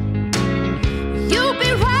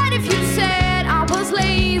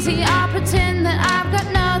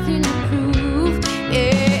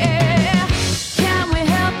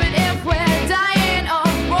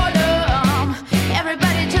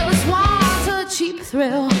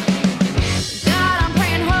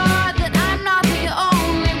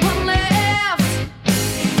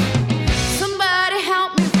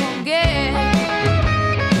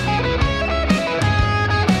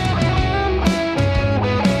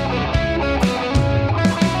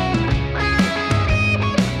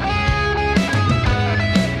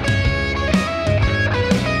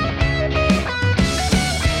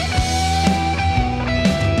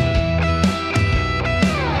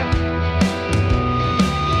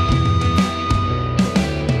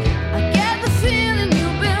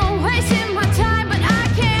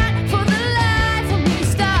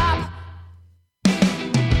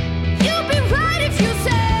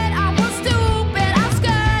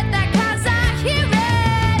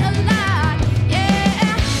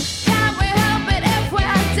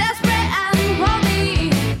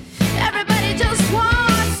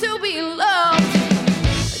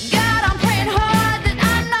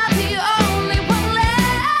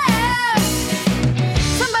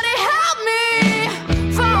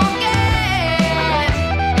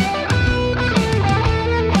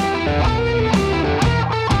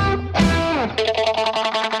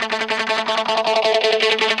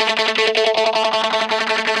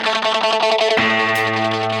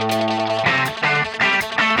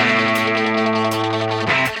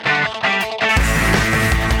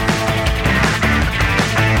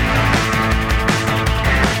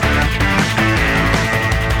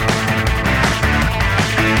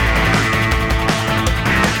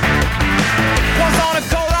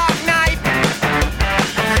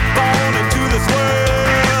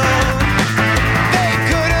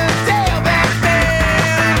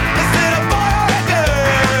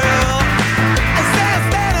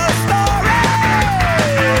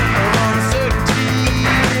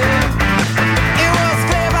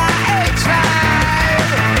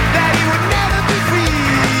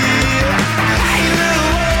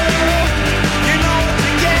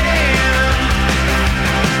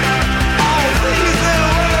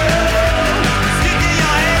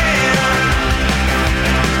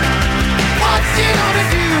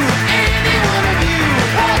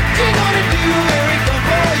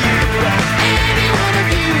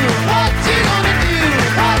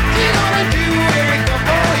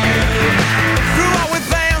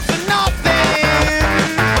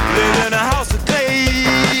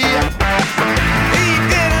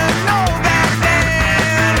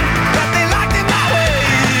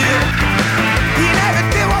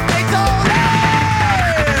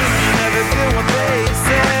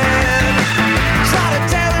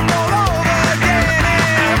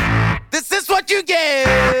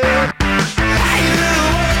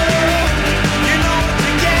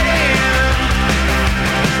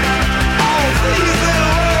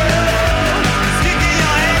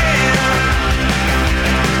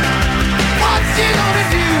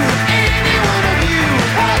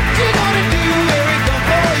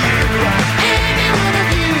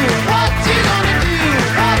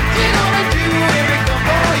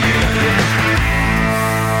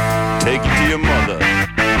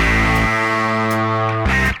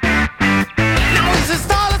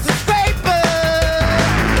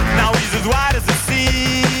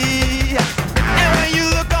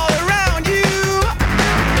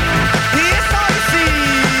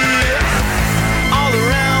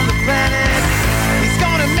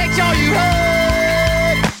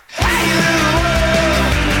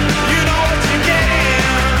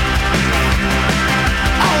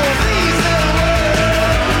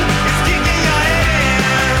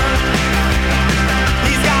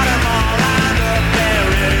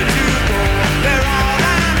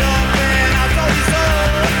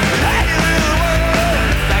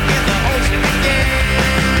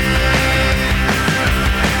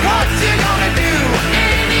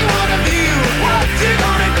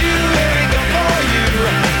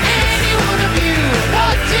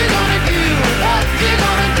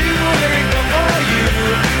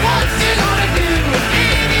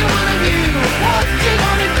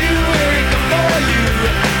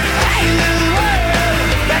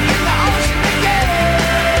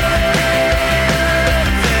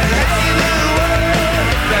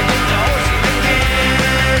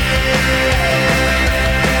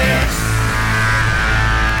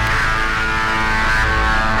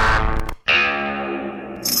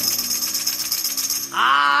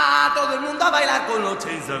 todo el mundo a bailar con los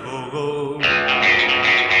Chains a Go-Go.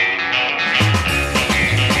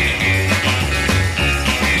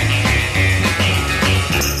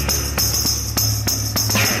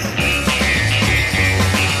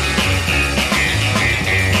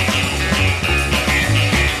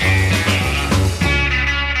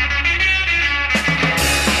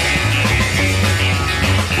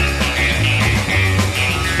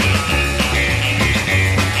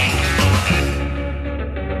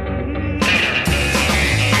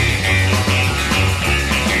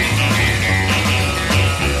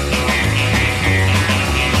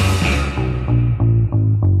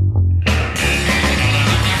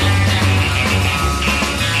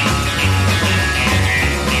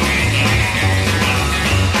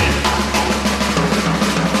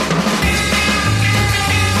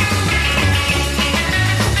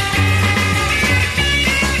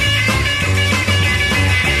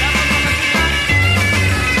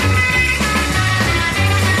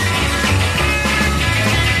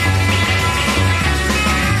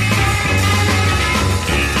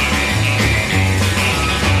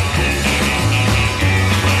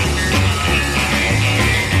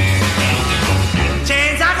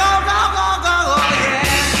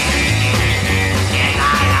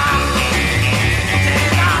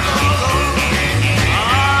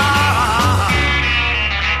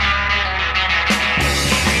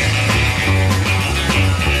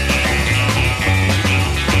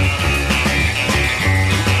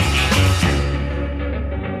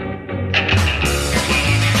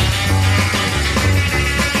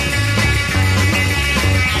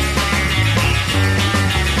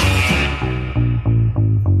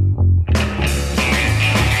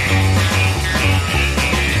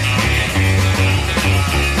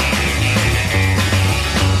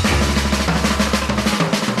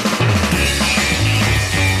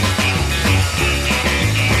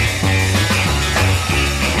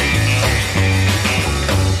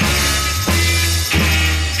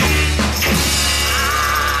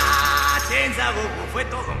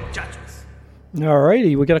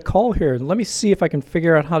 Alrighty, we got a call here. Let me see if I can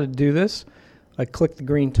figure out how to do this. I click the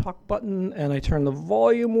green talk button and I turn the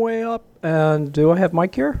volume way up. And do I have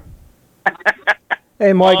Mike here?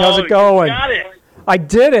 Hey, Mike, how's it going? You got it. I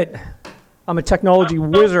did it. I'm a technology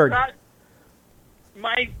wizard.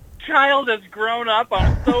 My child has grown up.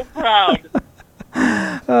 I'm so proud.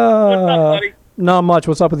 What's up, buddy? Not much.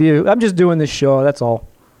 What's up with you? I'm just doing this show. That's all.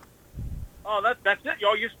 Oh, that's it?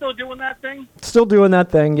 Oh, you're still doing that thing? Still doing that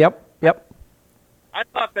thing. Yep. I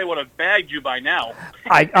thought they would have bagged you by now.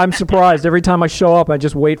 I'm surprised. Every time I show up, I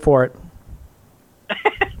just wait for it.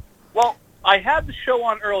 Well, I had the show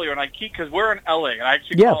on earlier, and I keep, because we're in L.A., and I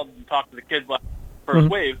actually called and talked to the kids last first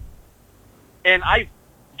wave, and I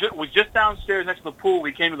was just downstairs next to the pool.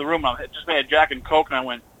 We came to the room, and I just made a Jack and Coke, and I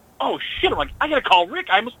went, oh, shit. I'm like, I got to call Rick.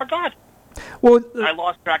 I almost forgot. Well, I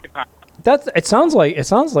lost track of time. It sounds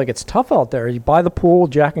like it's tough out there. You buy the pool,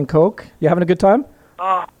 Jack and Coke. You having a good time?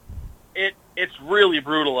 It's really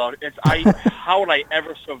brutal out. How would I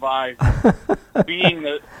ever survive being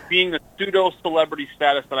the pseudo celebrity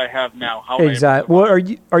status that I have now? How would exactly. Well,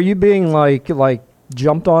 are you being like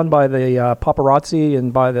jumped on by the paparazzi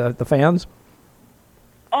and by the fans?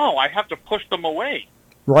 Oh, I have to push them away.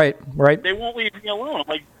 Right. They won't leave me alone. I'm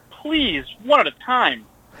like, please, one at a time.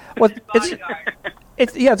 Well,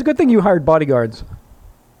 it's a good thing you hired bodyguards.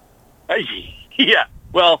 Yeah.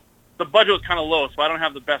 Well, the budget was kind of low, so I don't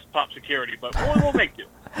have the best top security, but we'll make do.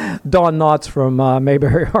 Don Knotts from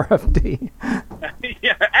Mayberry RFD.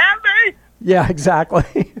 Yeah, Andy! Yeah,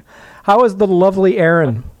 exactly. How is the lovely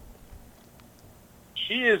Erin?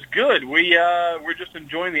 She is good. We're just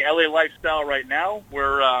enjoying the LA lifestyle right now.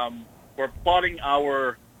 We're plotting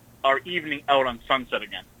our evening out on Sunset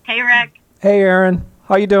again. Hey, Rick. Hey, Erin.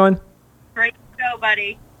 How you doing? Great show,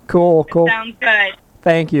 buddy. Cool. Sounds good.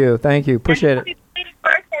 Thank you. Appreciate it. Happy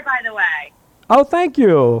birthday, by the way. Oh, thank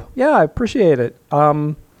you. Yeah, I appreciate it.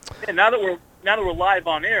 And now that we're live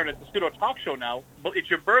on air and it's a pseudo talk show now, but it's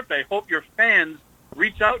your birthday. Hope your fans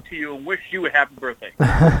reach out to you and wish you a happy birthday.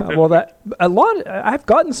 Well, I've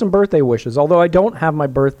gotten some birthday wishes, although I don't have my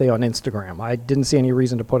birthday on Instagram. I didn't see any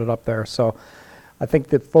reason to put it up there, so I think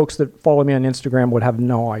that folks that follow me on Instagram would have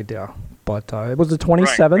no idea. But it was the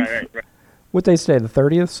 27th. Right. What day is today? The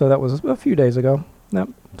 30th. So that was a few days ago. Yep,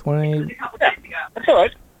 20. Yeah, that's all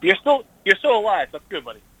right. You're still alive. That's good,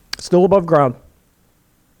 buddy. Still above ground.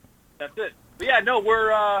 That's it. But yeah, no,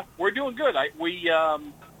 we're doing good. Like I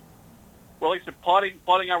said,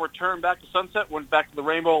 plotting our return back to Sunset. Went back to the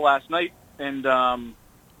Rainbow last night, and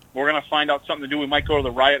we're gonna find out something to do. We might go to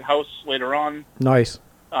the Riot House later on. Nice.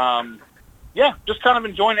 yeah, just kind of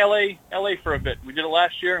enjoying LA for a bit. We did it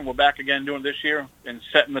last year, and we're back again doing it this year, and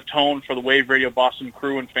setting the tone for the Wave Radio Boston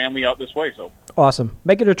crew and family out this way. So Awesome.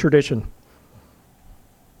 Make it a tradition.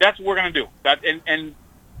 that's what we're going to do. That and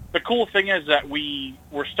the cool thing is that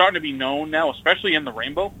we're starting to be known now, especially in the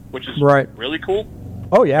Rainbow, which is Right. really cool.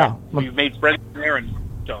 Oh, yeah. We've made friends there, and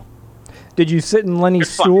so Did you sit in Lenny's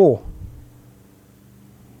It's fun. stool?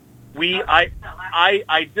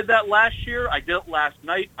 I did that last year. I did it last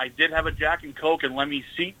night. I did have a Jack and Coke in Lemmy's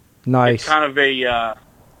seat. Nice. It's kind of a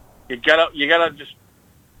you gotta just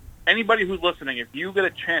anybody who's listening. If you get a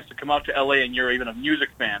chance to come out to LA and you're even a music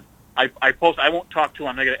fan, I won't talk too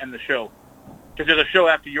long. I'm gonna end the show because there's a show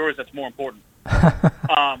after yours that's more important.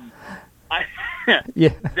 Yeah.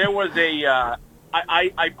 There was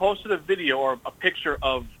I posted a video or a picture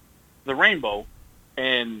of the Rainbow,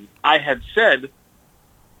 and I had said,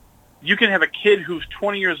 you can have a kid who's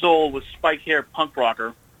 20 years old with spike hair punk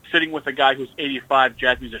rocker sitting with a guy who's 85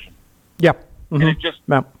 jazz musician. Yeah. And it just,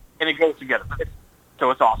 Yeah. and it goes together. So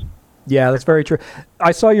it's awesome. Yeah, that's very true.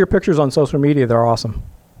 I saw your pictures on social media. They're awesome.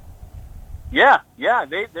 Yeah,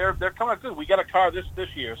 they're coming out good. We got a car this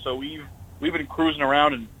year, so we've been cruising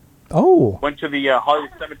around and went to the Hollywood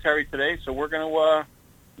Cemetery today. So we're gonna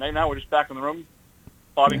right now we're just back in the room,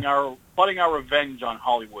 plotting our revenge on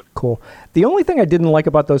Hollywood. Cool. The only thing I didn't like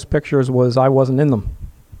about those pictures was I wasn't in them.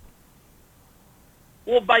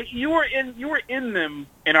 Well, you were in them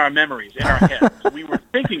in our memories, in our heads. We were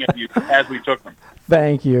thinking of you as we took them.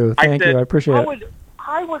 Thank you. Thank you. I appreciate it.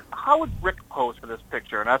 How would Rick pose for this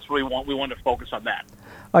picture? And that's what we wanted to focus on that.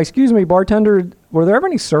 Excuse me, bartender, were there ever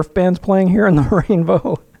any surf bands playing here in the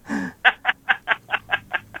Rainbow?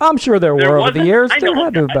 I'm sure there were over the years. There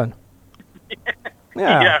had to have been.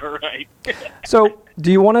 Yeah. Right. So,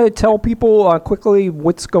 do you want to tell people quickly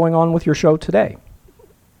what's going on with your show today?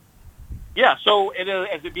 Yeah, so it'll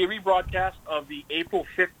be a rebroadcast of the April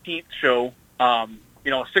 15th show. A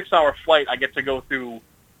 6-hour flight. I get to go through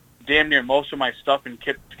damn near most of my stuff and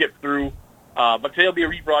skip through. But today will be a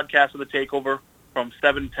rebroadcast of the Takeover from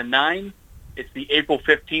 7 to 9. It's the April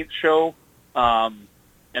 15th show.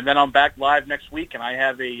 And then I'm back live next week, and I've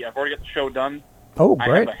already got the show done. Oh, I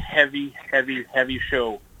great. have a heavy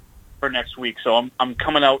show for next week. So I'm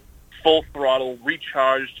coming out full throttle,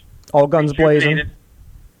 recharged. All guns blazing. rejuvenated,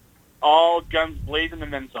 All guns blazing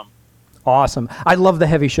and then some. Awesome. I love the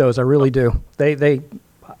heavy shows. I really do. They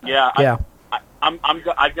Yeah. Yeah. I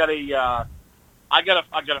got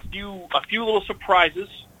a few little surprises,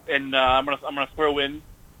 and I'm gonna throw in,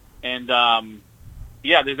 and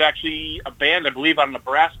there's actually a band I believe out of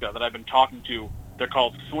Nebraska that I've been talking to. They're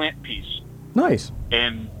called Slant Piece. Nice.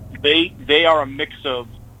 And they are a mix of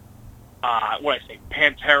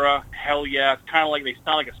Pantera, Hell Yeah. It's kind of like they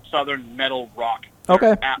sound like a southern metal rock. Okay.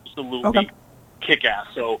 They're absolutely kick-ass.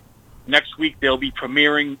 So next week they'll be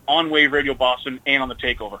premiering on Wave Radio Boston and on the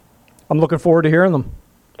Takeover. I'm looking forward to hearing them.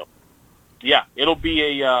 Yeah, it'll be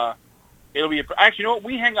actually, you know what?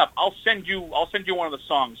 We hang up. I'll send you one of the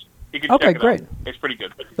songs. You can check it great. out. It's pretty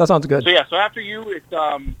good. That sounds good. So after you, it's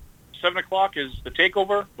 7 o'clock is the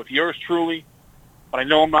Takeover with yours truly. But I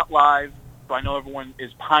know I'm not live, so I know everyone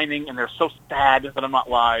is pining and they're so sad that I'm not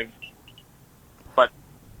live. But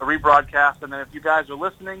a rebroadcast, and then if you guys are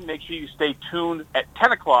listening, make sure you stay tuned at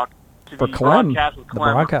 10 o'clock to For the Clem. broadcast with The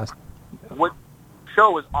Clem. broadcast. What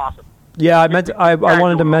show is awesome. Yeah, I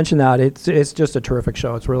wanted to mention that. It's just a terrific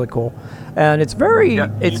show. It's really cool. And it's very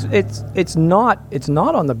it's not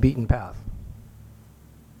on the beaten path.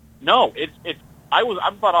 No, I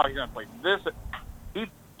thought, oh, he's gonna play this.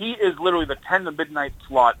 He is literally the 10 to midnight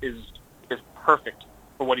slot is perfect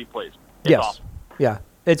for what he plays. It's Yes. awesome. Yeah.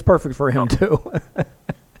 It's perfect for him too.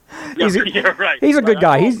 You're right. He's a good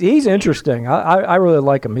guy. He's interesting. I really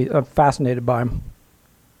like him. I'm fascinated by him.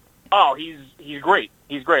 Oh, he's great.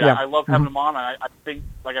 He's great. Yeah. I love having him on. I think,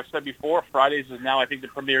 like I've said before, Fridays is now, I think, the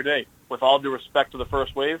premiere day. With all due respect to the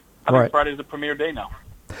First Wave, I think Friday's the premiere day now.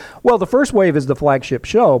 Well, the First Wave is the flagship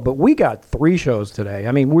show, but we got 3 shows today.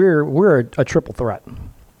 I mean, we're a triple threat.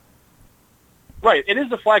 Right. It is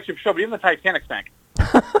the flagship show, but even the Titanic sank.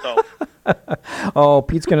 So. Oh,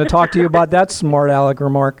 Pete's going to talk to you about that smart aleck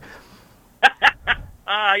remark.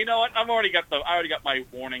 You know what? I already got my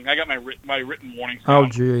warning. I got my written warning. Oh,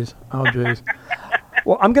 jeez.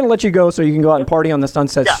 Well, I'm going to let you go so you can go out and party on the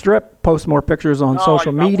Sunset Strip, post more pictures on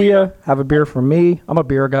social media, have a beer for me. I'm a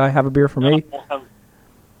beer guy. Have a beer for me.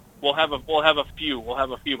 We'll have a few. But I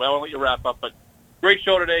want to let you wrap up. But great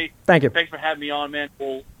show today. Thank you. Thanks for having me on, man.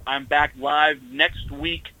 I'm back live next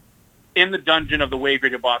week in the dungeon of the Wave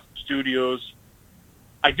Radio Boston Studios.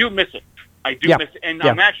 I do miss it. Miss it. And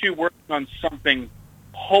I'm actually working on something,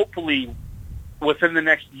 hopefully within the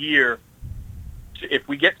next year, if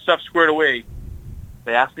we get stuff squared away,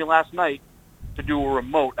 they asked me last night to do a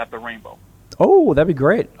remote at the Rainbow. Oh, that'd be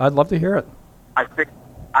great. I'd love to hear it. I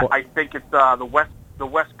think it's the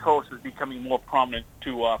West Coast is becoming more prominent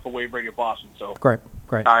for Wave Radio Boston. So Great.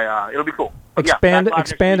 it'll be cool. But Expand yeah,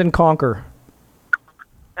 back live and next conquer. week.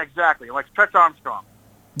 Exactly, like Stretch Armstrong.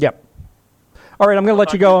 Yep. All right, I'm going to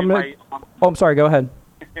let you go. I'm sorry. Go ahead.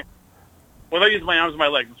 Well, I use my arms and my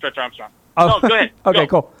legs and Stretch Armstrong. Oh. No, go ahead. Okay,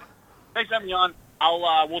 Go. cool. Thanks for having me on.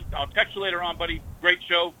 I'll text you later on, buddy. Great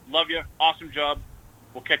show. Love you. Awesome job.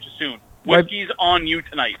 We'll catch you soon. Whiskey's on you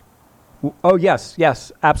tonight. Oh,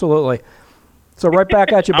 yes, absolutely. So right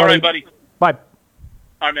back at you, buddy. All right, buddy. Bye.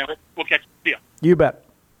 All right, man. We'll catch you. See ya. You bet.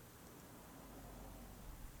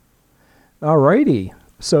 All righty.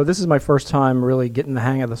 So this is my first time really getting the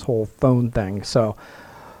hang of this whole phone thing. So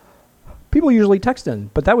people usually text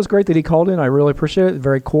in, but that was great that he called in. I really appreciate it.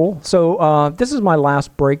 Very cool. So this is my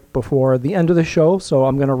last break before the end of the show. So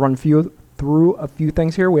I'm going to run through a few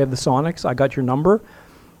things here. We have the Sonics. I Got Your Number.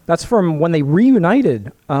 That's from when they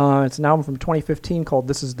reunited. It's an album from 2015 called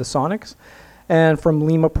This Is the Sonics. And from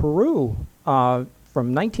Lima, Peru, from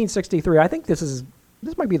 1963. I think this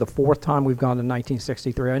might be the fourth time we've gone to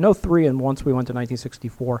 1963. I know 3, and once we went to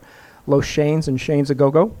 1964. Los Shanes and Shanes A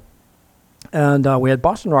Go-Go. And we had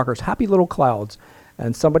Boston Rockers, Happy Little Clouds,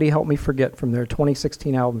 and Somebody Help Me Forget from their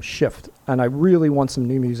 2016 album, Shift. And I really want some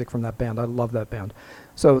new music from that band. I love that band.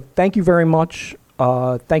 So thank you very much.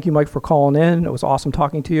 Thank you, Mike, for calling in. It was awesome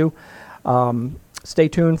talking to you. Stay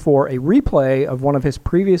tuned for a replay of one of his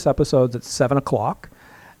previous episodes at 7 o'clock.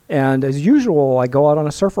 And as usual, I go out on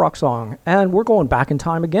a surf rock song, and we're going back in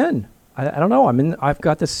time again. I don't know. I've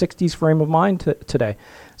got this 60s frame of mind today.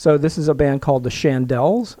 So this is a band called the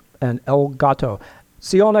Shandels and El Gato.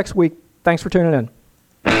 See you all next week. Thanks for tuning in.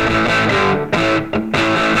 You're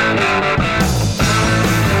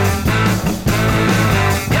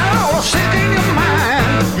sick in your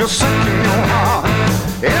mind, you're sick in your heart.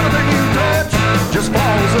 Everything you touch just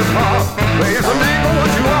falls apart. There's a name for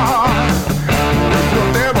what you are, with your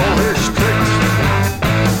devilish tricks.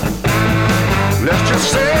 Let's just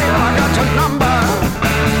say I got your number,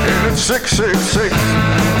 and it's 666.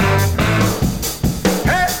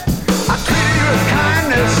 Hey, I treated you with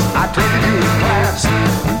kindness, I treated you with class,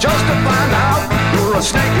 just to find out you're a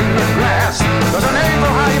snake in the grass. There's a name for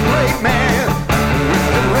how you play, man, with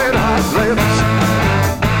the red hot lips.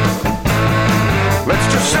 Let's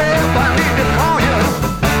just say if I need to call you,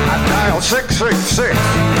 I dial 666.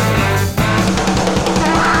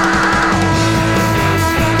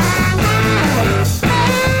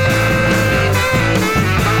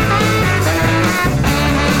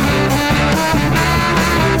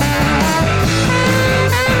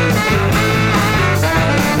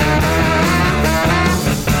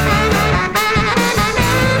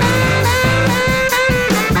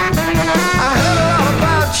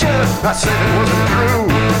 I said it wasn't true.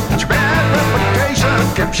 Your bad reputation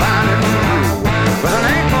kept shining through. But it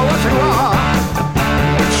ain't for what you are,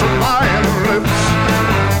 it's some lying lips.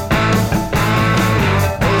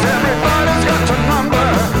 'Cause everybody's got your number,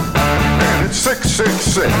 and it's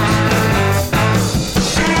 666.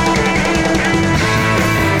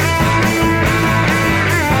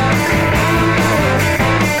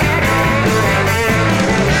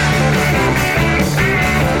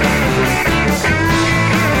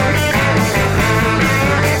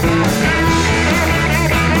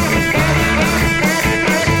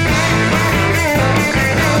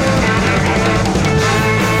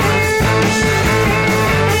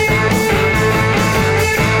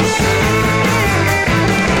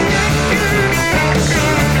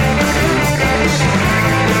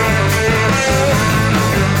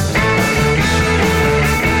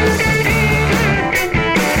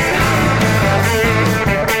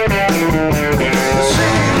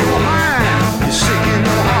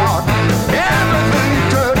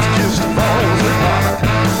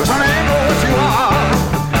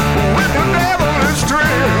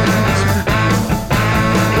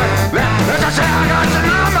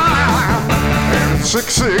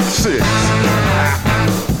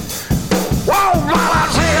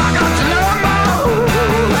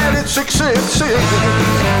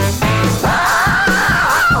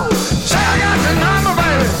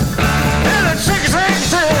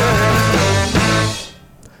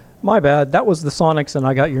 My bad. That was the Sonics, and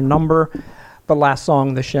I Got Your Number. The last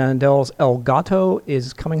song, the Shandels, El Gato,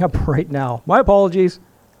 is coming up right now. My apologies.